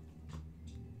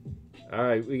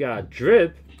 Alright, we got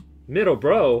Drip, Middle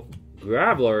Bro,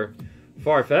 Graveler,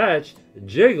 Farfetch'd,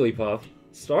 Jigglypuff,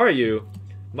 Staryu,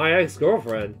 My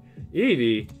Ex-Girlfriend,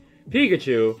 Eevee,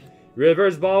 Pikachu,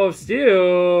 Reverse Ball of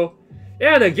Steel,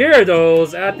 and a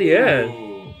Gyarados at the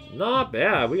end. Not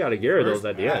bad. We got a Gyarados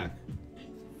at the end.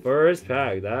 First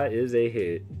pack. That is a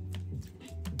hit.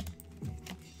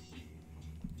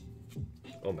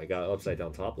 Oh my god, upside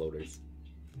down top loaders.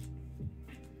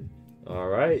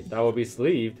 Alright, that will be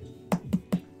sleeved.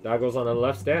 That goes on the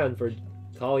left stand for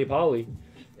Kali Polly.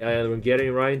 And we're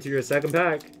getting right into your second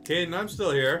pack. Caden, I'm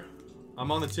still here.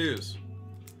 I'm on the 2s.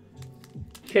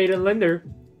 Caden Linder.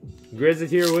 Grizz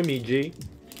is here with me, G.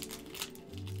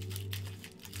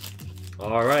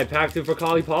 Alright, pack 2 for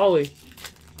Kali Polly.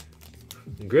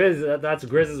 Grizz, that's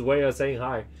Grizz's way of saying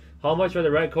hi. How much for the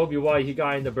red Kobe White he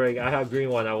got in the break? I have green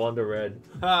one, I want the red.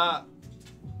 Ha!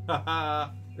 Ha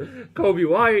ha! Kobe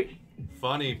White.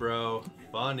 Funny, bro.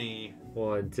 Funny.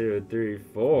 1, 2, 3,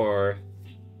 4.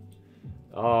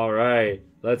 Alright,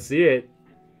 let's see it.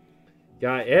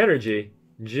 Got Energy,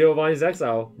 Giovanni's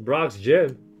Exile, Brock's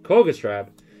Gym, Koga's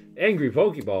Trap, Angry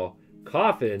Pokeball,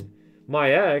 Coffin,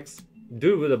 My Ex,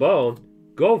 Dude with a Bone,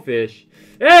 Goldfish.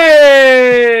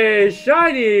 Hey!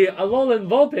 Shiny! Alolan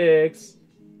Vulpix!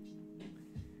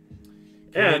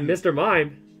 And Mr.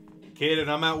 Mime. Caden,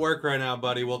 I'm at work right now,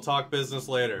 buddy. We'll talk business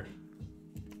later.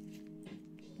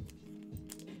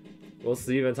 We'll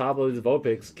see you on top of his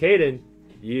Vulpix. Caden,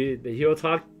 he'll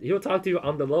talk to you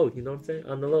on the low, you know what I'm saying?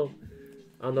 On the low.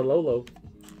 On the low.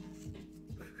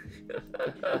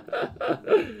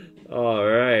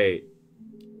 Alright.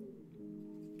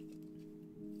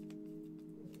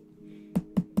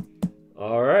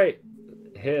 Alright.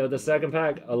 Hit the second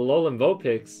pack, Alolan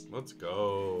Vulpix. Let's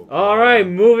go. Alright,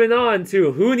 moving on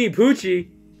to Hoonie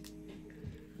Poochie.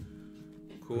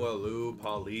 Kualu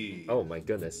Pali. Oh my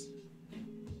goodness.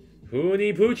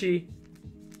 Hoonie Poochie.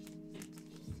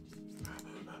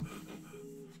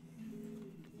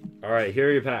 Alright, here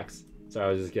are your packs. Sorry, I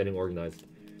was just getting organized.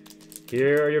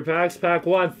 Here are your packs. Pack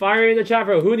 1. Fire in the chat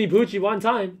for Hoonie Poochie one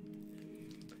time.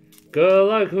 Good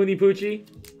luck, Hoonie Poochie.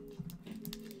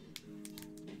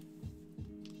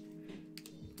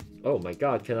 Oh my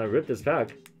god, can I rip this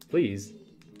pack? Please.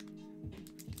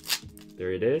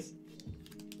 There it is.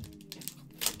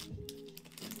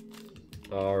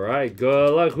 Alright,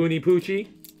 good luck, Hoonie Poochie.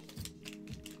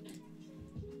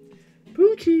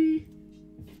 Poochie.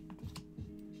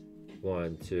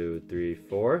 1, 2, 3,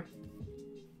 4.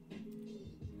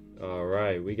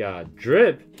 Alright, we got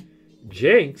Drip,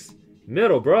 Jinx,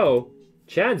 Middle Bro,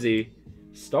 Chansey,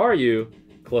 Staryu,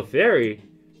 Clefairy,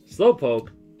 Slowpoke,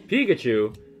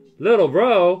 Pikachu, Little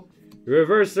Bro,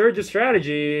 Reverse Surge of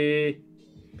Strategy.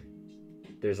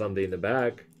 There's something in the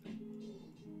back.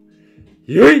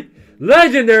 Yeet!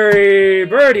 Legendary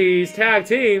Birdies Tag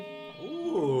Team.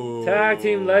 Ooh. Tag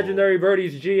Team Legendary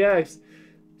Birdies GX.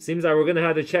 Seems like we're gonna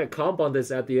have to check comp on this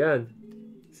at the end.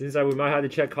 Seems like we might have to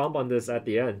check comp on this at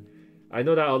the end. I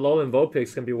know that Alolan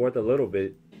Vulpix can be worth a little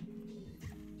bit.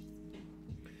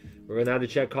 We're gonna have to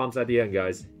check comps at the end,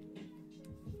 guys.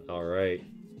 Alright.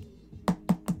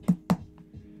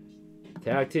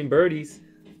 Tag Team Birdies.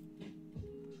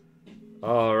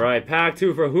 Alright, pack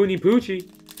 2 for Hoonie Poochie.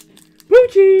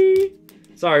 Poochie!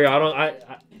 Sorry,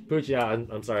 Poochie,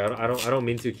 I'm sorry. I don't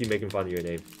mean to keep making fun of your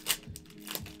name.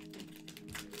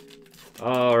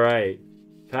 Alright.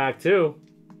 Pack 2.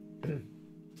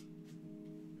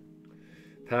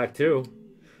 Pack 2.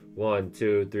 1,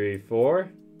 2, 3,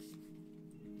 4.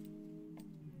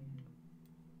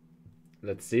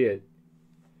 Let's see it.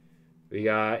 We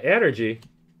got Energy.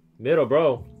 Middle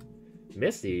Bro.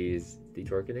 Misty's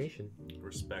Detorkination.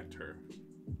 Respect her.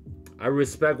 I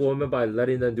respect women by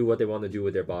letting them do what they want to do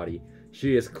with their body.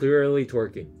 She is clearly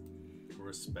twerking.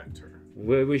 Respect her.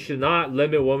 We should not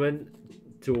limit women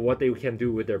to what they can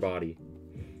do with their body.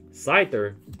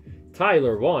 Scyther,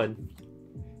 Tyler 1,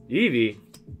 Eevee,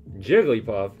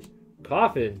 Jigglypuff,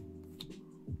 Coffin,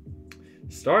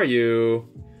 Staryu,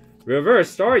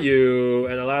 Reverse Staryu,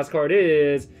 and the last card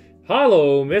is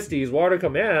Hollow Misty's Water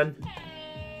Command.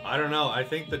 I don't know. I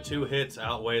think the 2 hits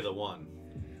outweigh the 1.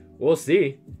 We'll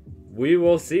see. We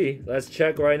will see. Let's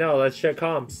check right now. Let's check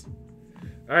comps.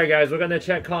 Alright guys, we're gonna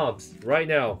check comps right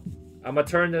now. I'm gonna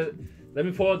turn the... Let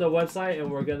me pull up the website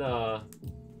and we're gonna...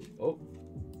 Oh.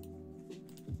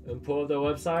 And pull up the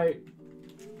website.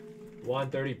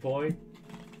 130 point.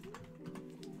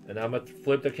 And I'm gonna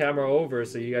flip the camera over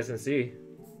so you guys can see.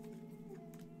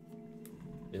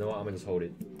 You know what? I'm gonna just hold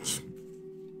it.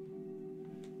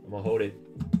 I'm gonna hold it.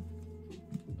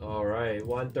 Alright,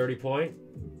 130 point.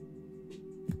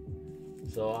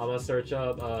 So I'm gonna search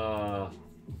up.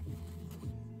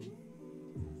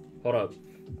 Hold up.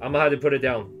 I'm gonna have to put it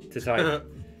down to type.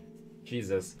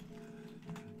 Jesus.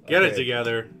 Get it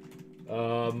together.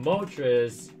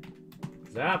 Moltres,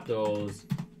 Zapdos,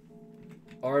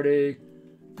 Arctic,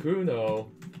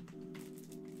 Kuno,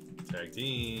 Tag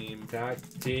team,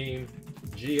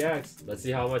 GX. Let's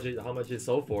see how much it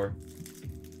sold for.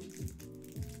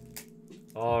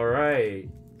 All right,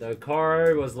 the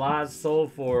card was last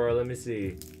sold for. Let me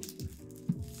see.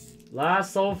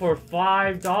 Last sold for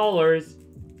 $5.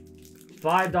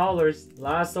 $5.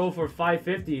 Last sold for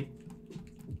 $5.50.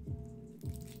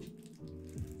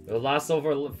 It was last sold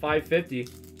for $5.50.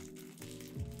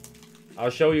 I'll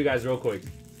show you guys real quick.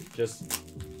 Just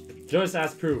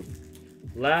as proof.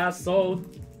 Last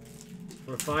sold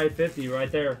for $5.50 right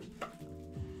there.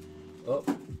 Oh,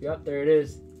 yep, there it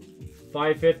is.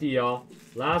 $5.50, y'all.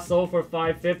 Last sold for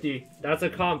 $5.50. That's a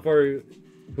comp for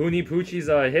Huni Poochie's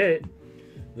hit.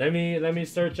 Let me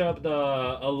search up the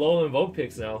Alolan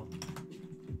Vulpix now.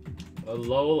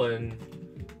 Alolan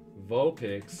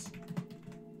Vulpix.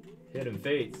 Hidden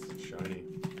Fates. Shiny.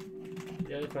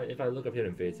 Yeah, if I look up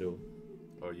Hidden Fates, it'll...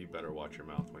 Oh, you better watch your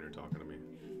mouth when you're talking to me.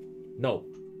 No.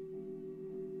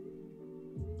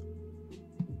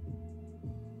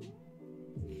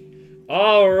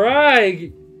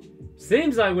 Alright!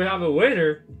 Seems like we have a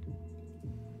winner.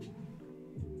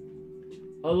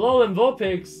 Alolan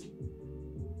Vulpix.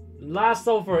 Last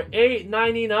sold for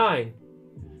 $8.99.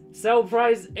 Sell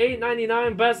price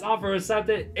 $8.99. Best offer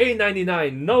accepted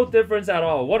 $8.99. No difference at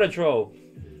all. What a troll.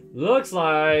 Looks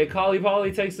like Collie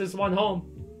Polly takes this one home.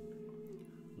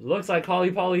 Looks like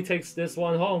Collie Polly takes this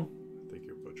one home. I think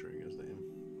you're butchering his name.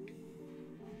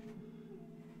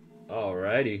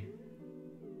 Alrighty.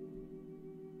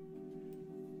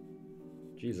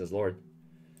 Jesus Lord.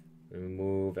 Let me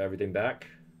move everything back.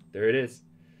 There it is.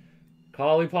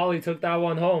 Collie Polly took that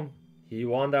one home. He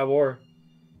won that war.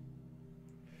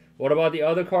 What about the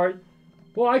other card?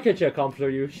 Well, I can check comp for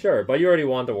you, sure, but you already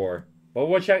won the war. But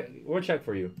we'll check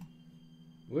for you.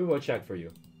 We will check for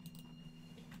you.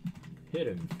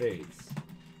 Hidden Fates.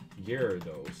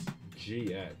 Gyarados.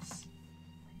 GX.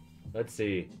 Let's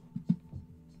see.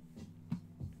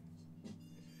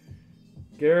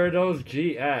 Gyarados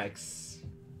GX.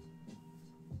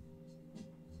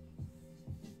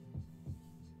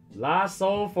 Last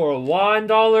sold for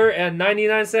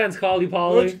 $1.99, Collie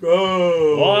Polly. Let's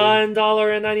go!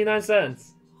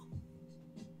 $1.99.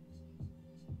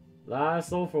 Last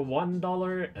sold for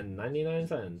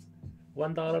 $1.99.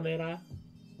 $1 mera.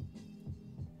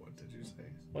 What did you say?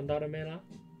 $1 mera.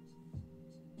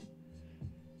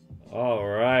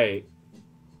 Alright.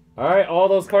 Alright, all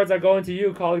those cards are going to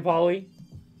you, Collie Polly.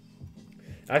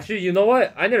 Actually, you know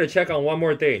what? I need to check on one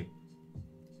more thing.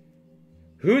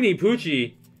 Huni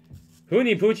Poochie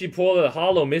pulled a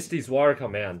Hollow Misty's Water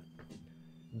Command.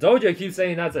 Doja keeps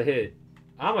saying that's a hit.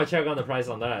 I'm gonna check on the price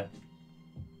on that.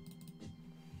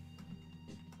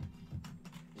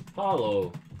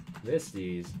 Hollow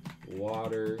Misty's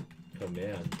Water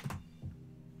Command.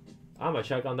 I'm gonna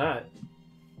check on that.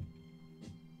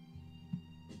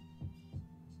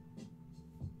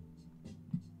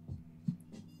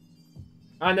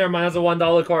 Ah, never mind. That's a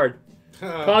 $1 card.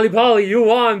 Collie Polly, you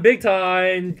won big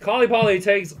time. Collie Polly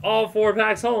takes all 4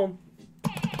 packs home.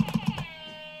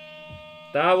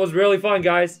 That was really fun,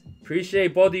 guys.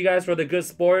 Appreciate both of you guys for the good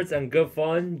sports and good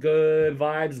fun, good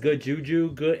vibes, good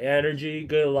juju, good energy,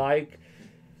 good life,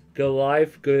 don't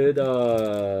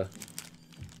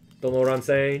know what I'm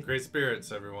saying. Great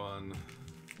spirits, everyone.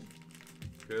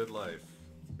 Good life.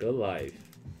 Good life.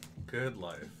 Good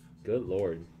life. Good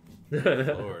Lord. Good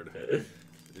Lord.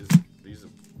 These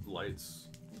lights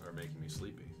are making me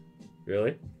sleepy.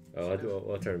 Really? Oh,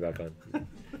 I'll turn it back on.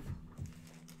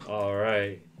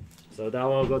 Alright. So that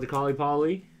one will go to Collie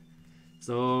Polly.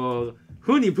 So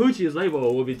Huni Poochie's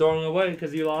label will be thrown away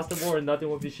because you lost the war and nothing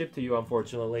will be shipped to you,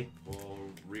 unfortunately. We'll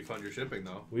refund your shipping,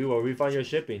 though. We will refund your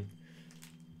shipping.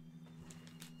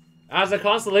 As a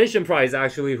consolation prize,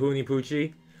 actually, Huni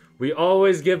Poochie. We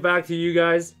always give back to you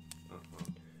guys.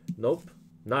 Nope.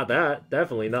 Not that.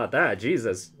 Definitely not that.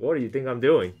 Jesus. What do you think I'm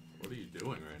doing? What are you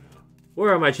doing right now?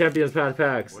 Where are my Champions Path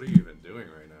packs? What are you even doing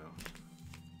right now?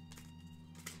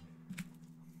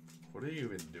 What are you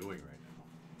even doing right now?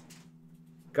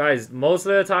 Guys, most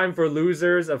of the time for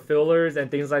losers of fillers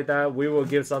and things like that, we will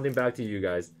give something back to you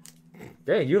guys.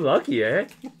 Dang, you lucky, eh?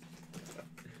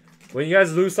 When you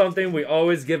guys lose something, we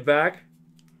always give back.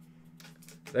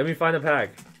 Let me find a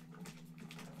pack.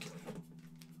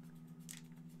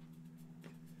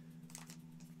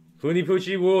 Huni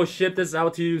Poochie, we will ship this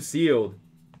out to you sealed.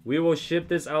 We will ship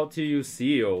this out to you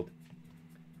sealed.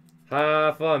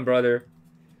 Have fun, brother.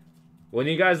 When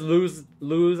you guys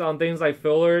lose on things like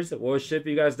fillers, we'll ship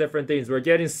you guys different things.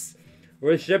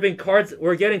 We're shipping cards.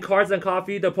 We're getting cards and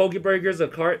coffee. The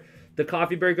PokeBreakers, the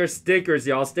Coffee Breaker stickers,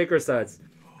 y'all. Sticker sets.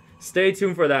 Stay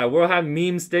tuned for that. We'll have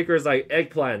meme stickers like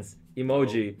eggplants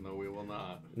emoji. No, we will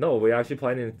not. No, we're actually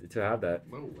planning to have that.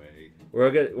 No way.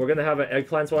 We're gonna have an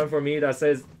eggplants one for me that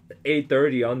says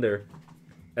 8:30 under,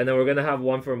 and then we're gonna have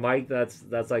one for Mike that's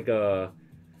like a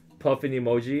puffing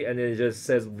emoji, and then it just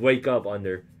says wake up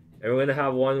under. And we're gonna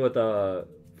have one with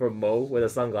for Mo with the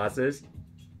sunglasses,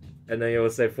 and then it will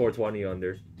say 420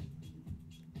 under.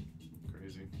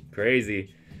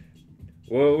 Crazy.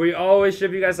 Well, we always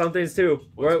ship you guys some things too.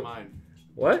 What's mine?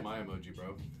 What? What's my emoji,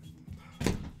 bro?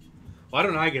 Why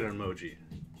don't I get an emoji?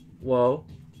 Well,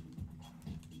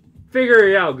 figure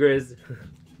it out, Grizz.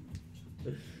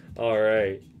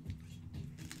 Alright.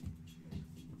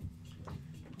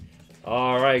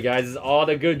 Alright, guys. It's all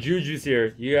the good jujus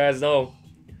here. You guys know.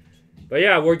 But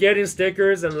yeah, we're getting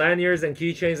stickers and lanyards and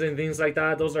keychains and things like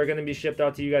that. Those are going to be shipped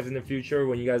out to you guys in the future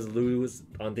when you guys lose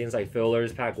on things like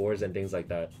fillers, pack wars, and things like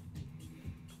that.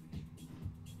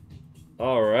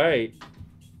 Alright.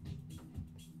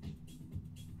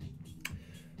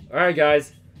 Alright,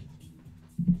 guys.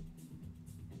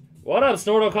 What up,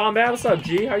 Snorto Combat? What's up,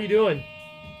 G? How you doing?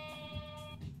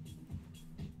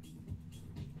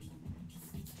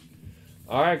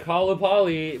 Alright,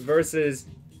 Kalupali versus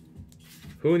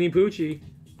Hoonie Poochie.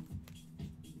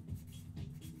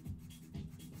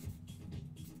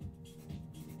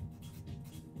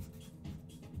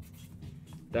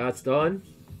 That's done.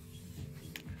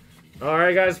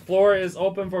 Alright, guys. Floor is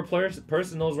open for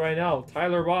personals right now.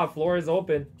 Tyler Watt, floor is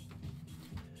open.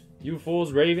 You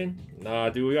fools raving? Nah,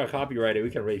 dude, we got copyrighted. We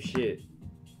can rave shit.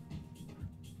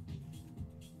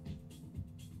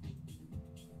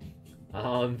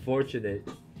 Unfortunate.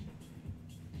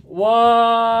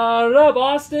 What up,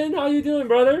 Austin? How you doing,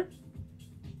 brother?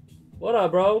 What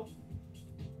up, bro?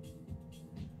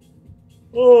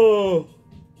 Oh.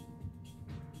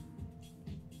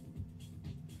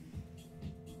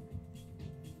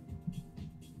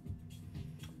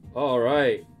 All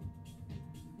right.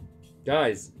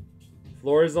 Guys,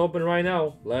 floor is open right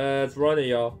now. Let's run it,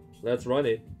 y'all. Let's run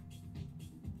it.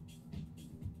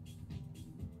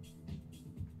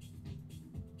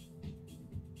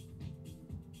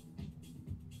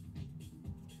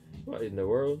 What in the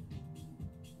world?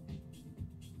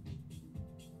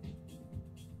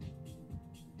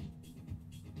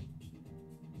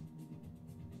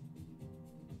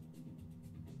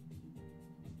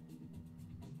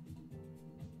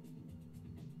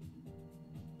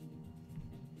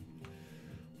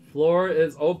 Floor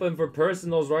is open for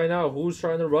personals right now. Who's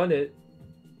trying to run it?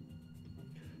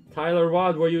 Tyler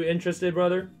Watt, were you interested,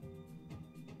 brother?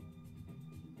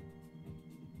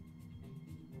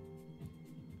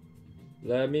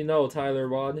 Let me know, Tyler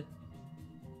Watt.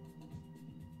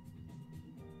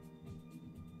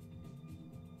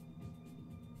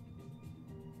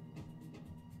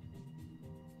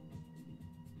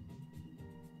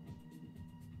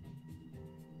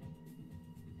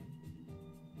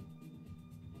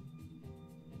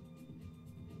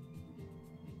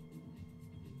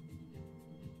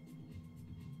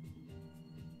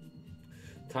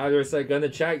 Tyler said, gonna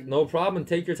check. No problem.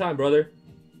 Take your time, brother.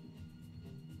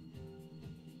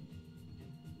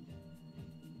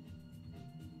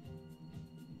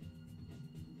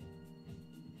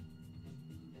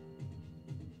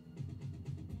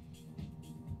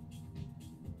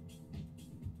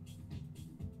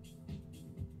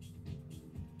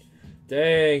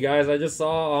 Dang, guys, I just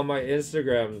saw on my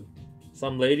Instagram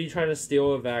some lady trying to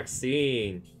steal a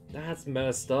vaccine. That's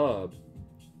messed up.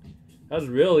 That's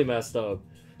really messed up.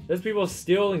 There's people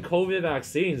stealing COVID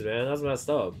vaccines, man. That's messed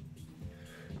up.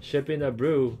 Shipping a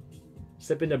brew.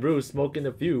 Sipping the brew, smoking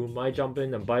a few. Might jump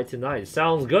in and bite tonight.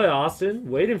 Sounds good, Austin.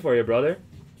 Waiting for you, brother.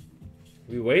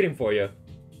 We waiting for you.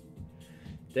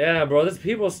 Damn, bro. There's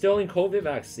people stealing COVID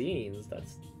vaccines.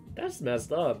 That's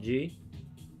messed up, G.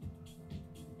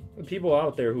 There's people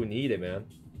out there who need it, man.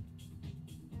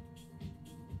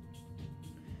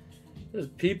 There's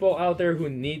people out there who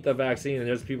need the vaccine, and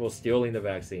there's people stealing the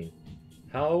vaccine.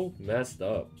 How messed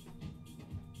up.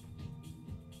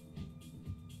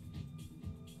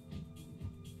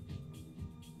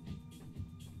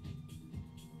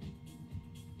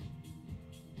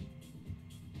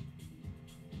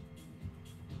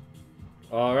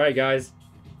 Alright, guys.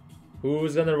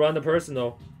 Who's gonna run the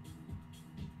personal?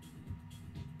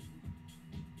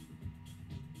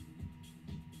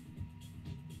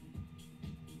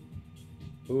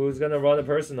 Who's gonna run the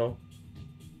personal?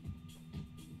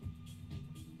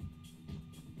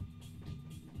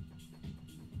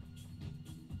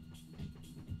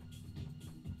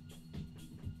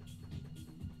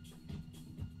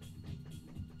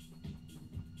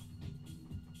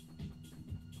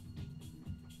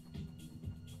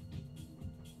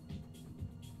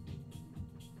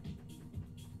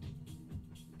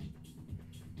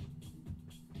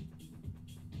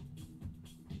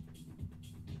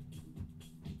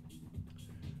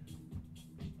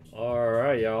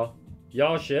 Alright, y'all.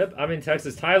 Y'all ship? I'm in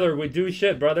Texas. Tyler, we do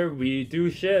ship, brother. We do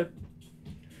ship.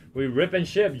 We rip and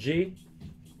ship, G.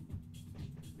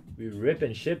 We rip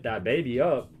and ship that baby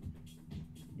up.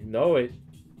 You know it.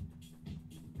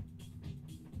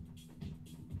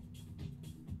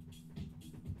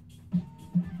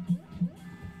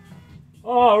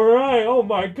 Alright, oh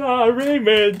my god,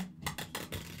 Raymond!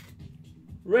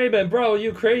 Raymond, bro,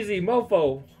 you crazy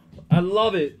mofo. I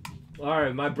love it.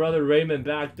 Alright, my brother Raymond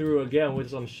back through again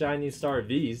with some shiny star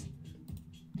V's.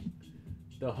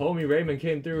 The homie Raymond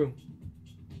came through.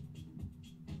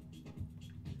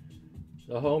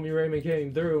 The homie Raymond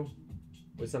came through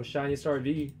with some shiny star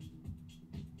V.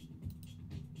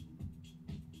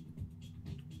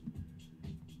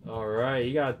 Alright,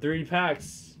 you got 3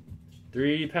 packs.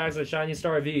 3 packs of shiny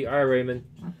star V. Alright, Raymond.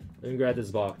 Let me grab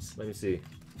this box. Let me see.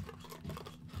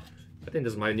 I think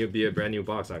this might be a brand new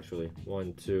box actually.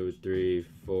 1, 2, 3,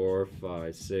 4,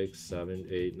 5, 6, 7,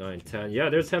 8, 9, 10. Yeah,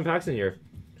 there's 10 packs in here.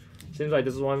 Seems like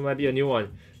this one might be a new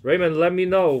one. Raymond, let me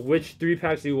know which 3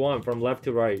 packs you want from left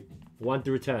to right. 1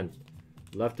 through 10.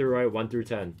 Left to right, 1 through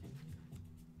 10.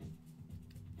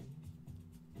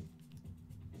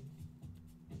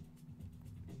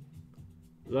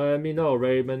 Let me know,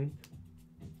 Raymond.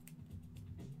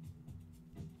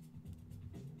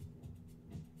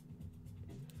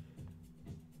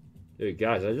 Dude,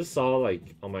 guys, I just saw,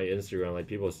 like, on my Instagram, like,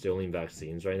 people stealing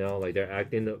vaccines right now. Like, they're,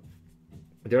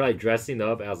 like, dressing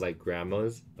up as, like,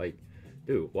 grandmas. Like,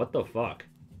 dude, what the fuck?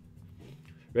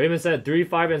 Raymond said 3,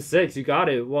 5, and 6. You got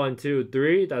it. 1, 2,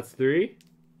 3. That's 3.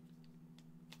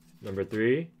 Number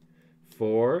 3.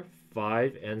 4,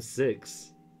 5, and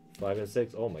 6. 5 and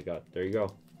 6. Oh, my God. There you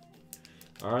go.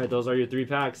 All right, those are your 3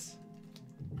 packs.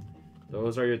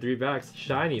 Those are your 3 packs.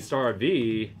 Shiny Star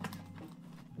V.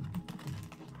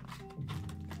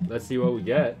 Let's see what we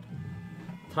get.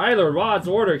 Tyler Rod's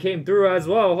order came through as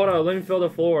well. Hold on, let me fill the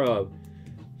floor up.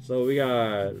 So we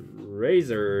got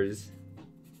razors.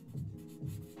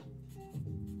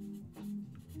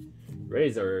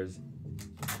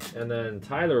 And then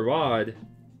Tyler Rod.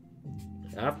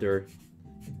 After.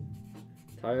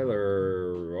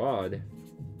 Tyler Rod.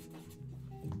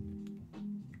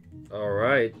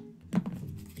 Alright.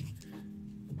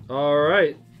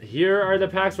 Alright. Here are the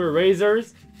packs for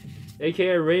razors.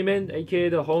 AKA Raymond, AKA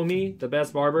the homie, the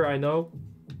best barber I know.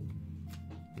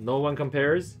 No one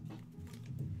compares.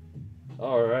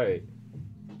 Alright.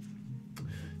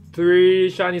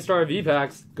 3 Shiny Star V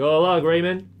packs. Good luck,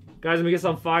 Raymond. Guys, let me get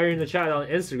some fire in the chat on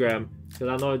Instagram. Because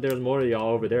I know there's more of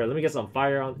y'all over there. Let me get some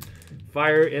fire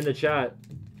in the chat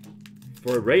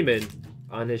for Raymond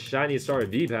on his Shiny Star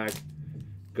V pack.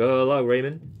 Good luck,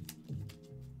 Raymond.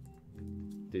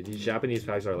 Dude, these Japanese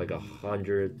packs are like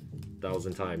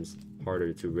 100,000 times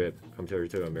harder to rip compared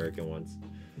to American ones.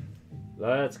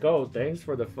 Let's go. Thanks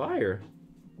for the fire.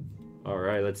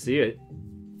 Alright, let's see it.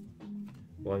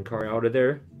 1 card out of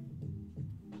there.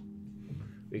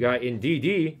 We got in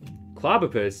DD,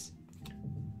 Clobopus,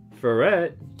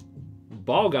 Ferret,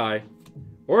 Ball Guy,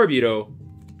 Orbido,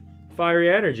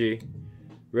 Fiery Energy,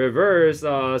 Reverse,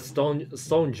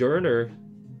 Stonejourner.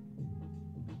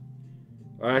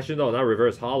 Actually, no, not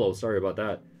Reverse, Hollow. Sorry about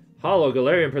that. Hollow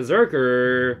Galarian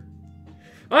Berserker.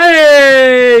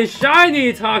 Hey!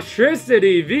 Shiny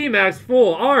Toxtricity VMAX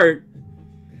Full Art.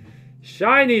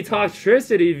 Shiny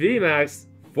Toxtricity VMAX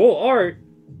Full Art.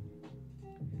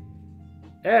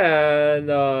 And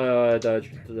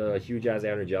the huge ass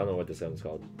energy. I don't know what this one's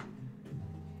called.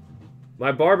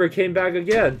 My barber came back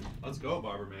again. Let's go,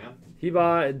 barber man. He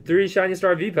bought 3 Shiny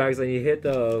Star V packs and he hit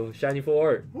the shiny full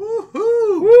art.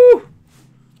 Woohoo! Woo!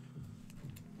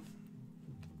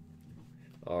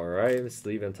 Alright, let's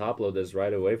leave and top load this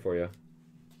right away for you.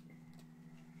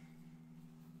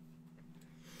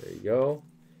 There you go.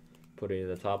 Put it in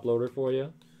the top loader for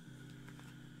you.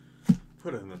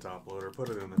 Put it in the top loader, put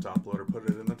it in the top loader, put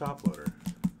it in the top loader.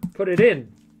 Put it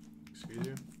in. Excuse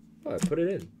you? What? Put it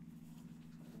in.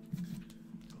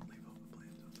 Don't leave open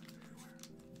flames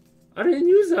everywhere. I didn't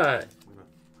use that. I'm gonna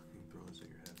throw this at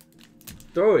your head.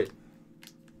 Throw it.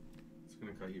 It's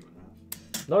gonna cut you in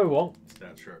half. No, it won't. It's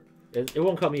that sharp. It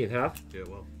won't cut me in half. Yeah, it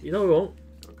will. You know it won't.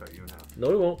 It'll cut you in half. No,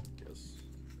 it won't. Yes.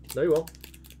 No, it won't.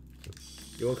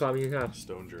 It's You won't cut me in half.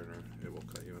 Stonejourner. It will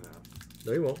cut you in half.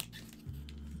 No, you won't.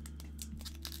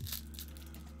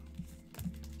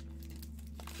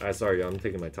 Alright, sorry, I'm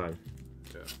taking my time.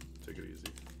 Yeah, take it easy.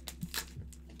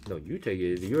 No, you take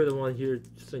it easy. You're the one here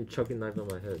just chucking knife on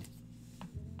my head.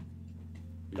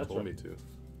 You That's told right. me to.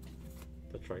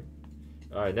 That's right.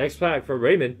 Alright, next pack for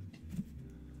Raymond.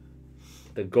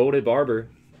 The Golded Barber.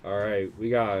 Alright, we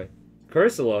got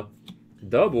Cursula,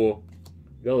 Double,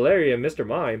 Galarian, Mr.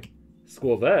 Mime,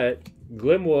 Squavette,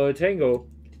 Glimwood, Tango,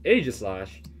 Aegislash,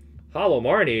 Hollow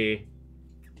Marnie,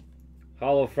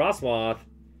 Hollow Frostmoth.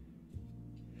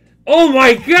 Oh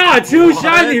my god, two What?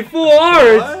 shiny full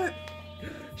arts! What?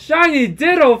 Shiny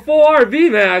Ditto full art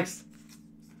VMAX!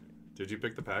 Did you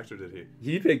pick the packs or did he?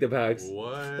 He picked the packs.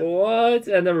 What? What?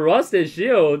 And the Rusted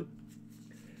Shield.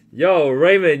 Yo,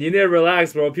 Raymond, you need to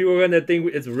relax, bro. People are gonna think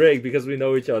it's rigged because we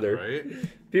know each other. Right?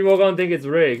 People are gonna think it's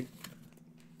rigged.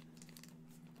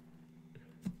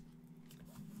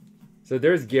 So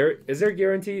there's is there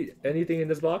guaranteed anything in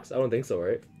this box? I don't think so,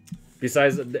 right?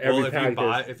 Besides every Well,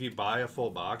 pack. if you buy a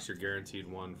full box, you're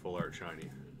guaranteed one full art shiny.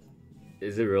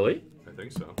 Is it really? I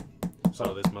think so.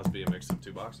 So this must be a mix of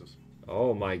 2 boxes.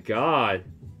 Oh my god.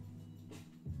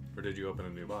 Or did you open a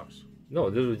new box? No,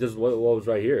 this was just what was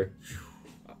right here.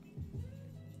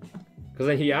 Because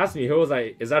then he asked me, he was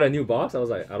like, is that a new box? I was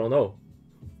like, I don't know.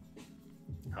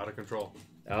 Out of control.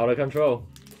 Out of control.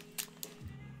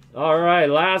 Alright,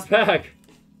 last pack.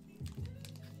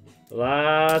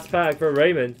 Last pack for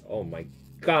Raymond. Oh my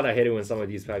god, I hate it when some of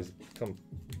these packs come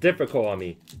difficult on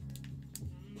me.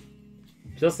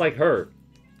 Just like her.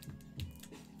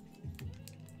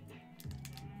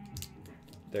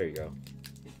 There you go.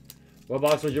 What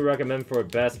box would you recommend for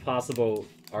best possible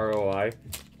ROI?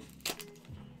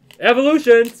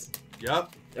 Evolutions!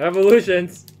 Yep.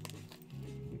 Evolutions!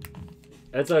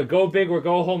 It's a go big or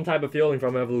go home type of feeling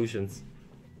from Evolutions.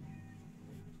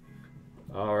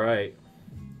 Alright.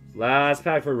 Last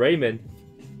pack for Raymond.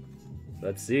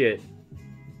 Let's see it.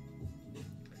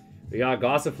 We got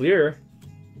Gossifleur,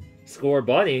 Score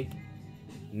Bunny,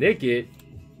 Nickit,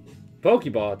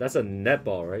 Pokeball. That's a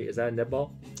netball, right? Is that a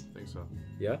netball? I think so.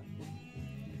 Yeah.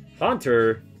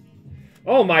 Hunter.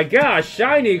 Oh my gosh,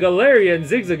 shiny Galarian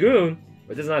Zigzagoon.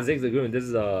 But this is not Zigzagoon, this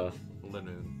is Linoon.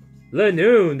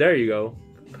 Linoon. There you go.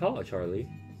 Call it, Charlie.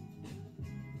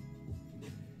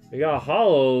 We got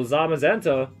Hollow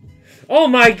Zamazenta. Oh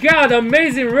my god,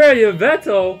 amazing rare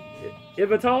Yveto.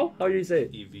 Yveto? How do you say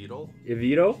it? Evital?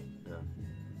 Evito? Yeah.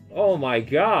 Oh my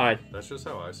god. That's just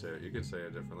how I say it. You could say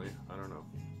it differently. I don't know.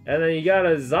 And then you got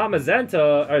a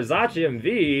Zamazenta, or Zacian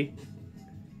V.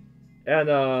 And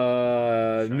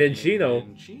Minchino.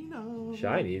 Minchino.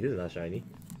 Shiny. This is not shiny.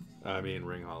 I mean,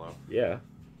 Ring Hollow. Yeah.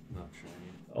 Not shiny.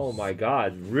 Oh my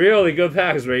god. Really good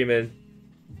packs, Raymond.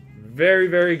 Very,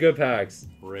 very good packs.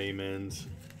 Raymond.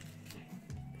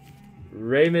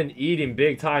 Raymond eating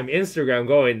big time. Instagram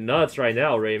going nuts right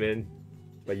now, Raymond.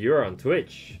 But you're on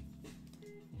Twitch.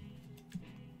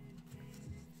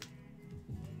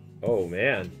 Oh,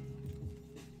 man.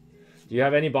 Do you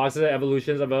have any boxes of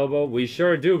Evolutions available? We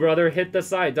sure do, brother. Hit the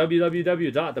site,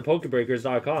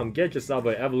 www.thepokebreakers.com. Get yourself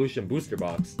an Evolution booster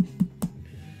box.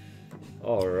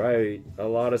 Alright. A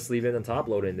lot of sleeving and top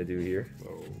loading to do here.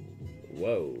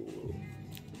 Whoa.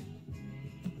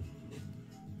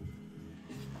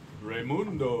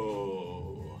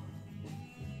 Raymundo.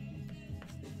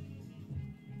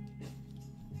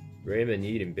 Raymond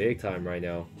eating big time right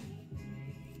now.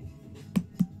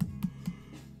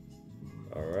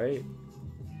 Alright.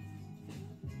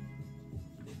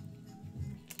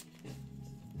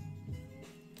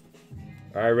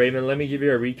 Alright, Raymond, let me give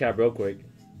you a recap real quick.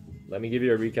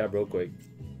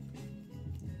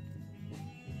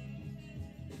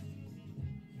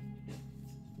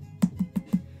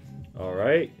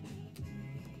 Alright.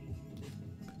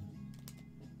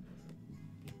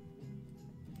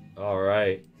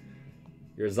 Alright.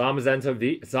 Your Zamazenta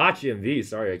V. Zacian V.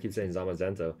 Sorry, I keep saying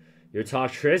Zamazenta. Your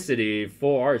Toxtricity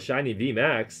Full Art Shiny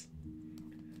VMAX.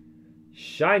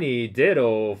 Shiny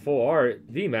Ditto Full Art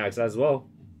VMAX as well.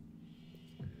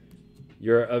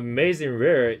 Your amazing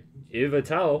rare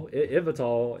Eevee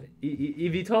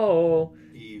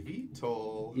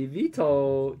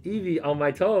on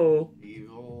my toe.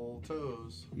 Evil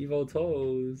toes. Evil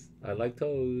toes. I like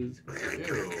toes.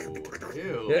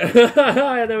 Ew.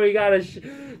 And then we got a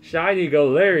shiny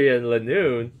Galarian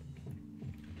Linoon.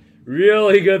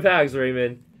 Really good packs,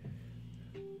 Raymond.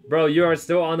 Bro, you are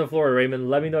still on the floor, Raymond.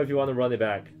 Let me know if you want to run it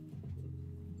back.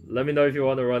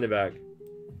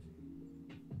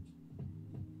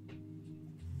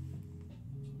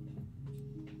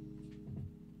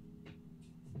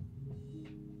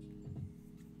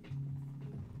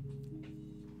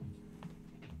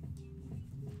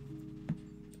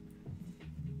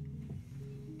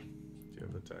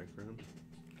 Tag for him?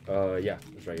 Yeah,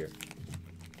 it's right here.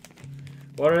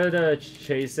 What are the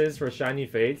chases for shiny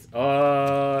fates?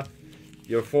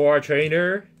 Your 4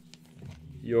 trainer,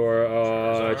 your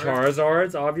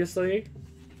Charizards, obviously.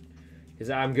 He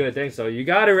said, I'm good, thanks. So you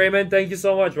got it, Raymond. Thank you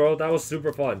so much, bro. That was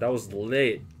super fun. That was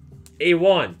lit.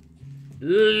 A1.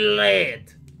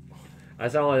 Lit. I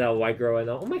sound like that white girl right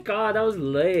now. Oh my god, that was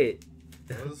lit.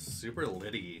 That was super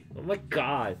litty. Oh my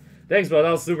god. Thanks, bro. That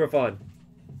was super fun.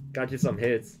 Got you some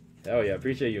hits. Hell yeah,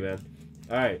 appreciate you, man.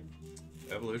 Alright.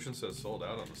 Evolution says sold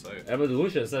out on the site.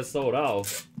 Evolution says sold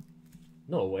out.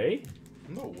 No way.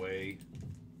 No way.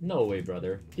 No way,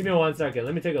 brother. Give me 1 second.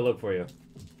 Let me take a look for you.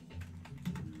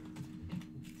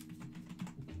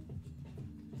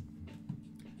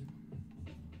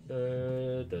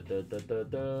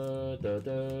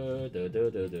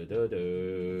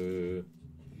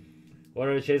 What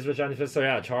are the shades for shiny fish? So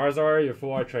yeah, Charizard, your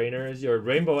 4 trainers, your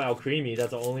Rainbow Alcremie,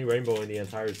 that's the only rainbow in the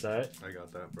entire set. I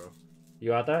got that, bro. You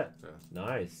got that? Yeah.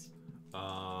 Nice.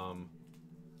 A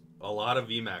lot of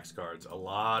VMAX cards. A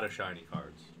lot of shiny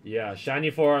cards. Yeah,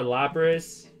 shiny for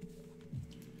Lapras.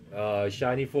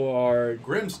 Shiny for...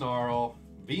 Grimmsnarl.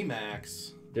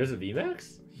 VMAX. There's a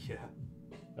VMAX? Yeah.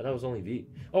 I thought it was only V.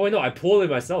 Oh wait, no, I pulled it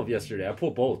myself yesterday. I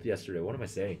pulled both yesterday. What am I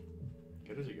saying?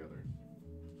 Get it together.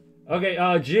 Okay,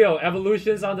 Gio,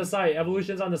 Evolution's on the site.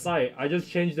 Evolution's on the site. I just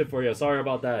changed it for you. Sorry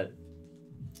about that.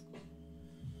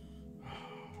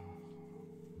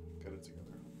 Get it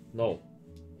together. No.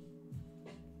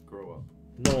 Grow up.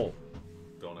 No.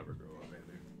 Don't ever grow up,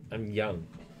 Andy. I'm young.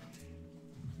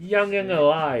 Young and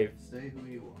alive. Stay who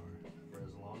you are for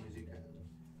as long as you can.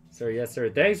 Sir, yes, sir.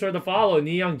 Thanks for the follow,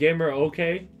 Neon Gamer.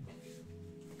 Okay.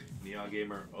 Neon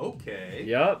Gamer. Okay.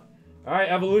 Yep. All right,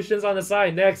 Evolution's on the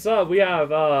side. Next up, we have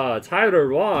Tyler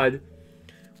Rod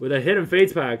with a Hidden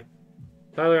Fates pack.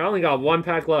 Tyler, I only got 1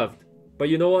 pack left. But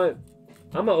you know what?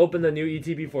 I'm going to open the new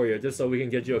ETB for you just so we can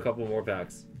get you a couple more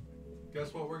packs.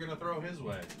 Guess what we're going to throw his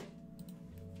way?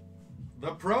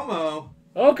 The promo.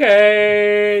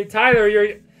 Okay.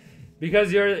 Tyler,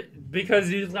 because you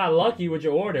just got lucky with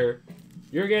your order,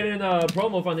 you're getting a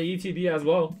promo from the ETB as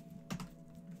well.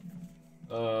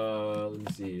 Let me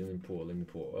see. Let me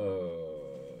pull.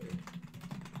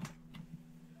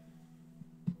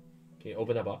 Can you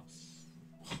open that box?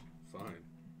 Fine.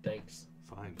 Thanks.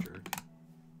 Fine, jerk.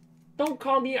 Don't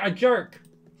call me a jerk.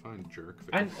 Fine, jerk.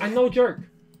 I know jerk.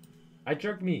 I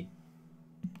jerk me.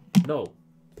 No.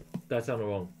 That sounded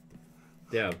wrong.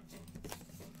 Damn.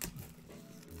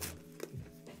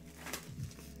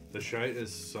 The shite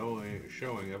is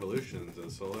showing Evolutions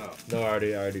is sold out. No, I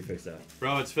already fixed that.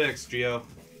 Bro, it's fixed, Gio.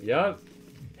 Yep.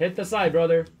 Hit the side,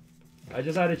 brother. I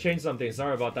just had to change something.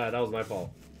 Sorry about that. That was my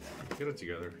fault. Get it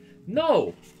together.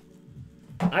 No!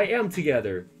 I am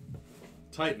together.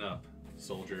 Tighten up,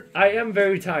 soldier. I am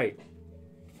very tight.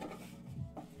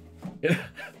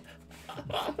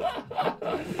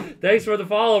 Thanks for the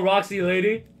follow, Roxy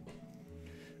lady.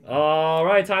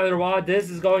 Alright, Tyler Watt, this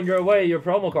is going your way, your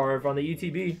promo card from the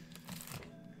ETB.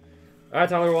 Alright,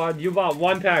 Tyler Watt, you bought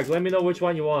 1 pack. Let me know which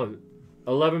one you want.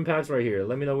 11 packs right here.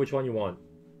 Let me know which one you want.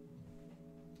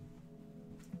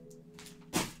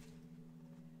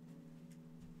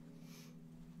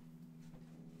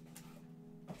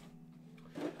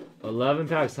 $11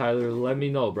 packs, Tyler. Let me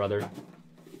know, brother.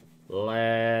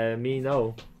 Let me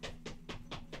know.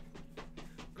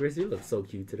 Chris, you look so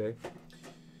cute today.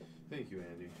 Thank you,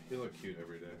 Andy. You look cute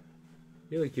every day.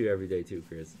 You look cute every day too,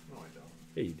 Chris. No, I don't.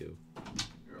 Yeah, you do.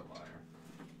 You're a liar.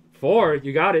 4,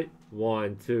 you got it.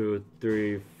 1, 2,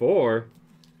 3, 4.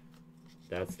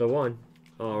 That's the one.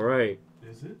 All right.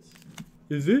 Is it?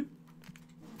 Is it?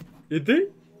 Is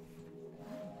it?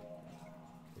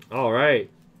 All right.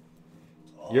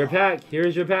 Your pack.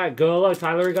 Here's your pack. Good luck,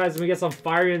 Tyler. Guys, let me get some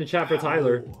fire in the chat for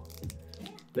Tyler.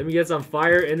 Let me get some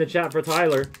fire in the chat for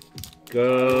Tyler.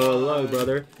 Good luck,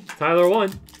 brother. Tyler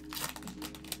won.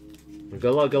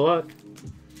 Good luck, good luck.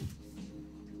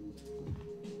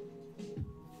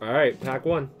 Alright, pack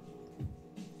 1.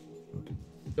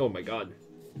 Oh my god.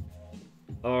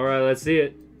 Alright, let's see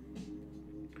it.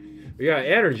 We got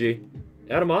Energy,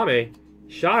 Edamame,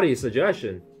 Shoddy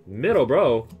Suggestion, Middle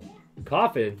Bro,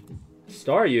 Coffin,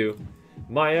 Staryu,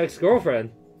 My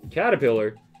Ex-Girlfriend,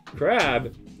 Caterpillar,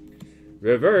 Crab,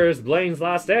 Reverse, Blaine's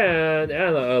Last Stand,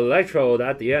 and Electrode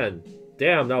at the end.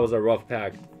 Damn, that was a rough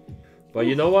pack. But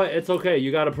you know what? It's okay.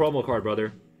 You got a promo card,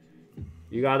 brother.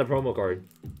 You got a promo card.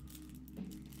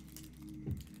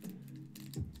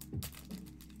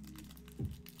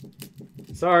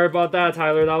 Sorry about that,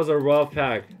 Tyler. That was a rough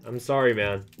pack. I'm sorry,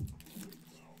 man.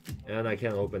 And I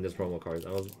can't open this promo card.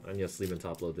 I need to sleep and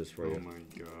top load this for you. Oh my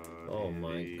god. Oh Andy.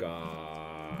 my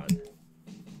god.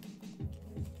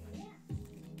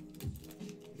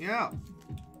 Yeah.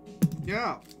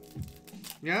 Yeah.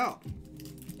 Yeah.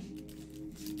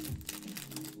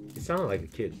 You sound like a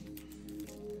kid.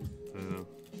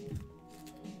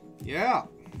 Yeah.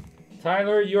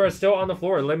 Tyler, you are still on the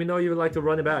floor. Let me know you would like to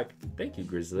run it back. Thank you,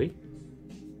 Grizzly.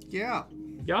 Yeah.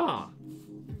 Yeah.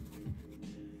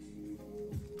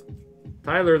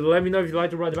 Tyler, let me know if you'd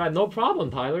like to run the back. No problem,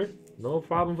 Tyler. No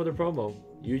problem for the promo.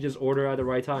 You just order at the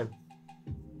right time.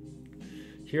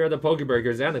 Here are the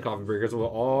PokeBreakers and the Coffee Breakers. We're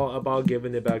all about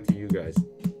giving it back to you guys.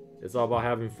 It's all about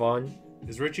having fun.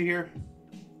 Is Richie here?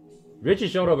 Richie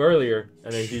showed up earlier,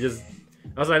 and then he just...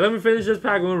 I was like, let me finish this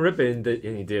pack, we'll rip it,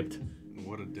 and he dipped.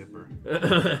 What a dipper.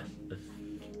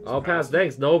 I'll pass,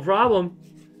 thanks. No problem.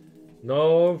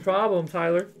 No problem,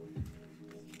 Tyler.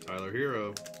 Tyler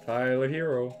Hero. Tyler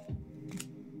Hero.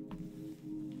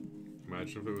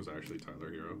 Imagine if it was actually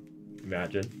Tyler Hero.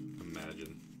 Imagine.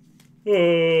 Imagine.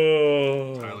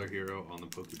 Oh. Tyler Hero on the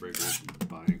PokeBreakers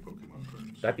buying Pokemon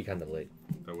cards. That'd be kind of lit.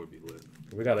 That would be lit.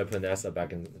 We gotta put Nessa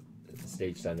back in the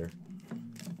stage center.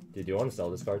 Dude, do you want to sell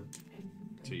this card?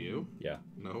 To you? Yeah.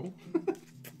 No?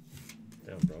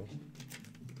 Damn, bro.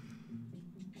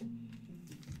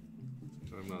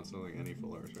 I'm not selling any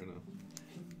full arts right now.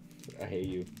 I hate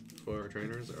you. Full art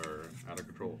trainers are out of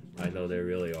control. I know they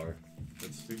really are.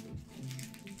 That's stupid.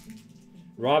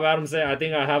 Rob Adams said, I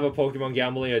think I have a Pokemon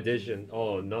Gambling Edition.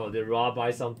 Oh no, did Rob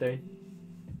buy something?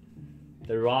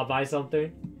 Did Rob buy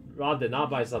something? Rob did not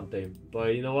buy something.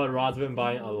 But you know what? Rob's been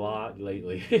buying a lot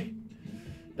lately.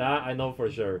 That I know for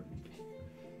sure.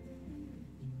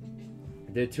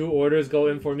 Did 2 orders go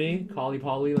in for me? Collie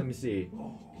Polly, let me see.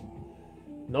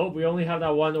 Nope, we only have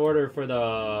that 1 order for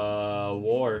the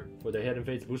war. For the Hidden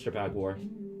Fates Booster Pack war.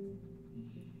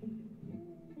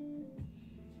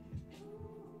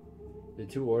 Did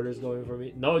 2 orders go in for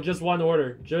me? No, just 1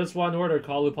 order. Just 1 order,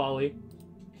 Collie Polly.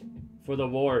 For the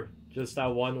war. Just that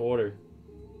 1 order.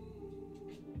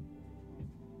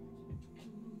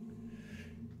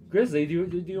 Grizzly,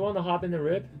 do you want to hop in and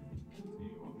rip? Do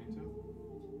you want me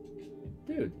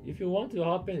to? Dude, if you want to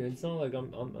hop in, it's not like I'm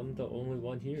the only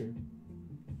one here.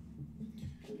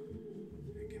 Hey,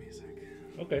 give me a sec.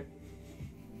 Okay.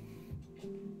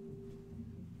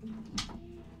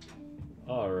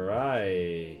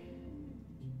 Alright.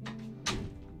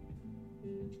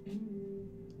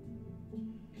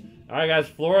 Alright guys,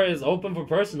 floor is open for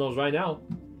personals right now.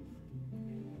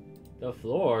 The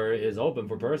floor is open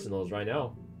for personals right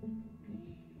now.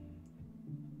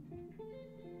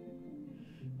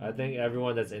 I think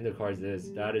everyone that's in the cards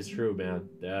is. That is true, man.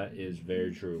 That is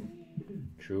very true.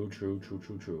 True, true, true,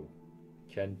 true, true.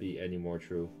 Can't be any more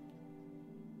true.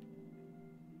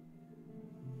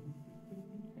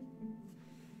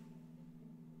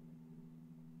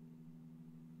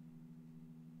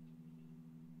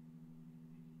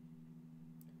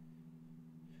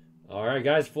 Alright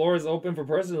guys, floor is open for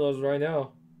personals right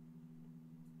now.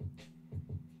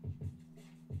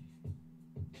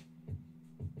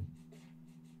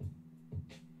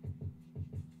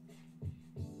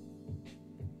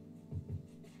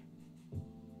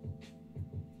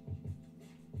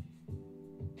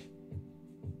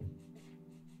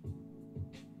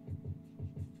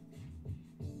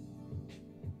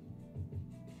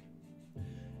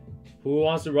 Who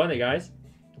wants to run it, guys?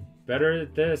 Better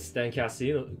this than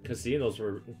casinos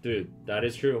for... Dude, that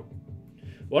is true.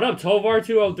 What up,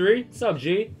 Tovar203? What's up,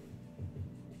 G?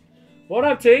 What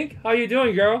up, Tink? How you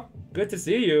doing, girl? Good to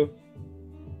see you.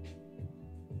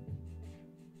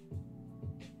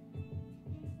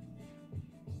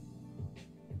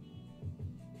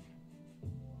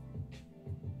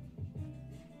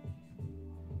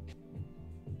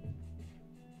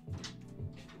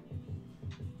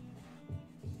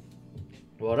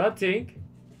 What up, Tink?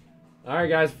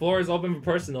 Alright, guys, floor is open for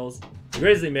personals.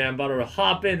 Grizzly Man about to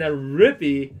hop in that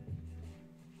rippy.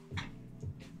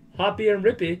 Hoppy and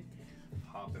rippy.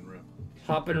 Hop and rip.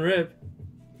 Hop and rip.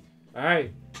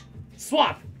 Alright.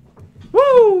 Swap!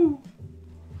 Woo!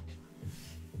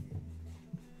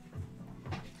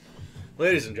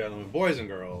 Ladies and gentlemen, boys and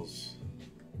girls.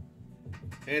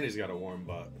 Andy's got a warm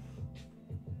butt.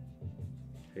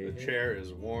 The chair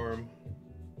is warm.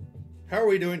 How are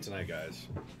we doing tonight, guys?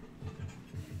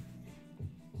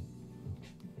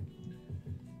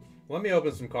 Let me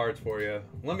open some cards for you.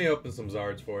 Let me open some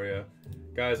Zards for you.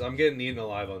 Guys, I'm getting eaten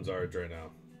alive on Zards right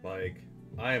now. Like,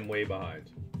 I am way behind.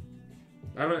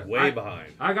 Way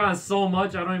behind. I got so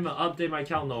much, I don't even update my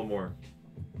count no more.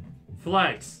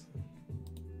 Flex.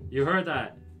 You heard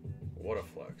that. What a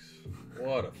flex.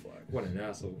 What a flex. What an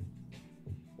asshole.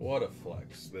 What a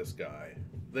flex, this guy.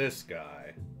 This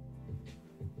guy.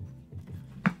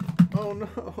 Oh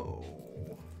no.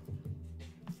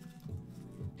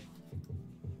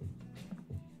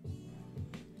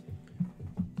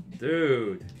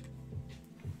 Dude.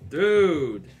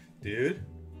 Dude. Dude?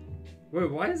 Wait,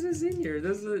 why is this in here?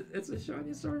 It's a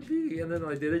shiny Star V. And then,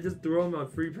 like, did they just throw him a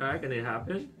free pack and it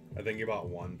happened? I think he bought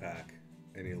 1 pack.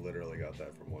 And he literally got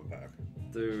that from 1 pack.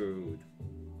 Dude.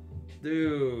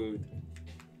 Dude.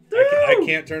 I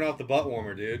can't turn off the butt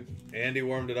warmer, dude. Andy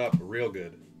warmed it up real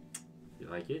good. You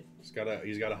like it? He's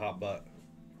got a hot butt.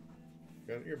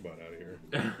 Get your butt out of here.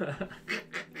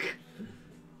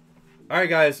 All right,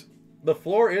 guys. The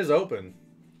floor is open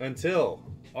until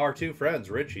our two friends,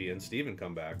 Richie and Steven,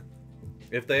 come back.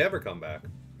 If they ever come back.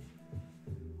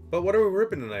 But what are we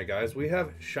ripping tonight, guys? We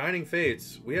have Shining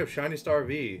Fates. We have Shiny Star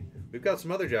V. We've got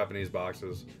some other Japanese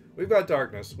boxes. We've got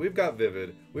Darkness. We've got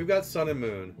Vivid. We've got Sun and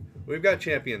Moon. We've got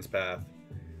Champion's Path.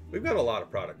 We've got a lot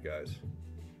of product, guys.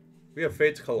 We have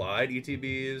Fates Collide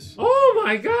ETBs. Oh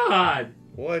my god!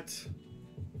 What?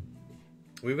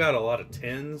 We've got a lot of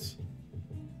tins.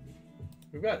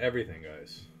 We've got everything,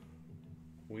 guys.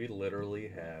 We literally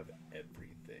have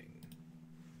everything.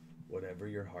 Whatever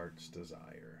your heart's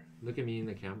desire. Look at me in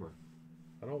the camera.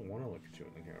 I don't want to look at you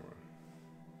in the camera.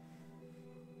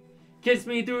 Kiss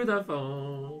me through the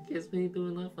phone. Kiss me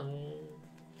through the phone.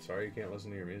 Sorry you can't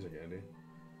listen to your music, Andy.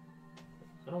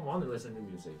 I don't want to listen to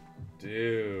music.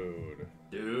 Dude.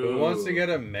 Dude. Who wants to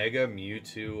get a Mega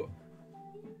Mewtwo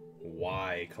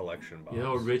Y collection box? You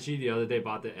know, Richie the other day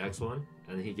bought the X one,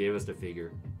 and he gave us the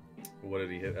figure. What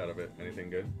did he hit out of it? Anything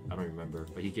good? I don't remember,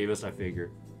 but he gave us that figure.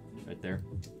 Right there.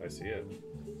 I see it.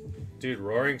 Dude,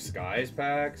 Roaring Skies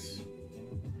packs.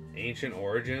 Ancient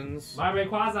Origins. My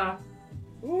Rayquaza.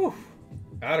 Oof.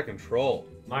 Out of control.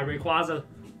 My Rayquaza.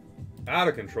 Out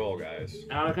of control, guys.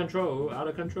 Out of control. Out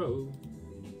of control.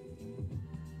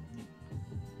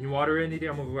 You water or anything?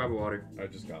 I'm gonna go grab a water. I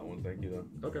just got one. Thank you,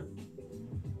 though. Okay.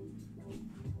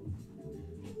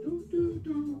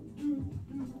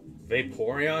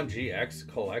 Vaporeon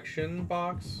GX collection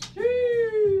box.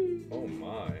 Oh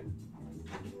my.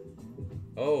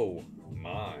 Oh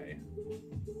my.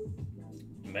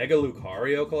 Mega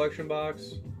Lucario collection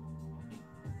box.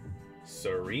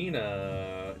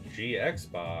 Serena GX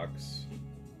box.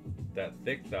 That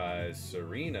thick thighs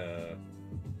Serena.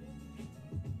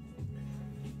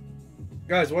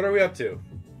 Guys, what are we up to?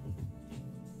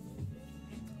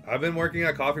 I've been working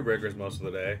at PokeBreakers most of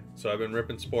the day, so I've been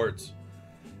ripping sports.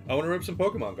 I want to rip some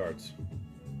Pokemon cards.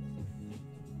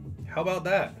 How about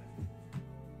that?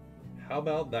 How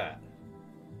about that?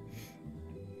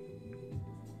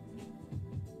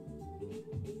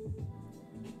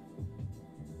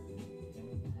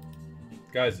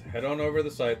 Guys, head on over to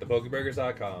the site,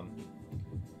 thepokebreakers.com.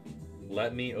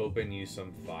 Let me open you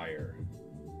some fire.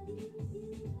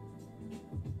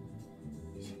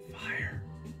 Some fire.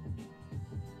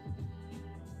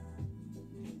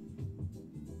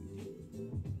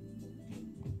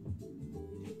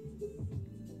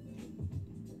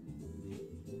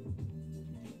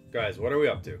 Guys, what are we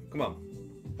up to? Come on.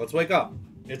 Let's wake up.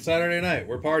 It's Saturday night.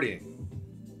 We're partying.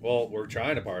 Well, we're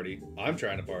trying to party. I'm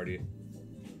trying to party.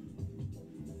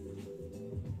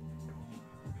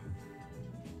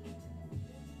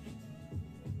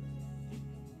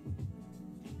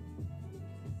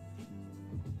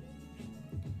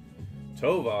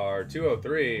 Tovar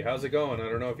 203, how's it going? I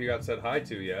don't know if you got said hi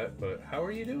to yet, but how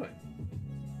are you doing?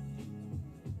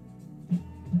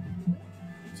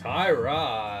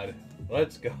 Tyrod,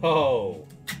 let's go.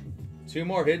 2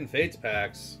 more Hidden Fates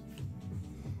packs.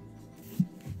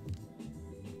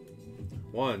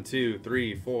 1, 2,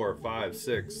 3, 4, 5,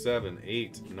 6, 7,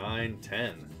 8, 9,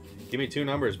 10. Give me 2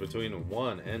 numbers between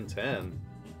 1 and 10.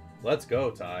 Let's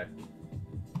go, Ty.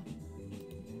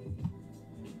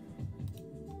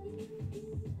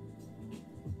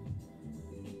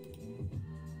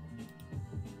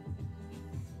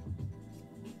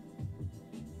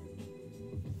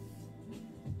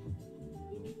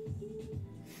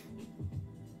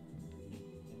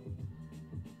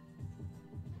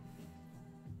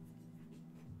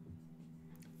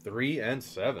 Three and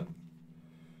 7.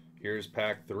 Here's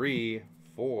pack 3,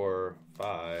 4,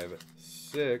 5,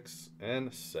 6,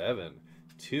 and 7.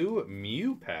 2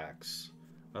 Mew packs.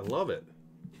 I love it.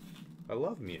 I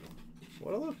love Mew.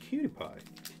 What a little cutie pie.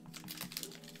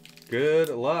 Good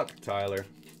luck, Tyler.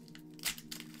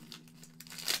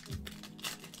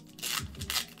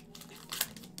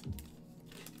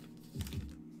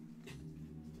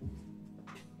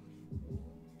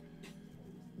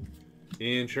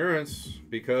 Insurance,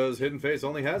 because Hidden Face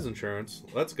only has insurance.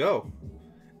 Let's go.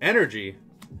 Energy.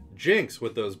 Jinx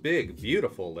with those big,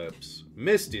 beautiful lips.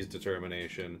 Misty's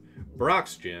Determination.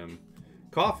 Brock's Gym.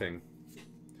 Coughing.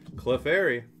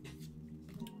 Clefairy.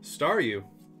 Staryu.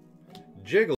 Jiggle.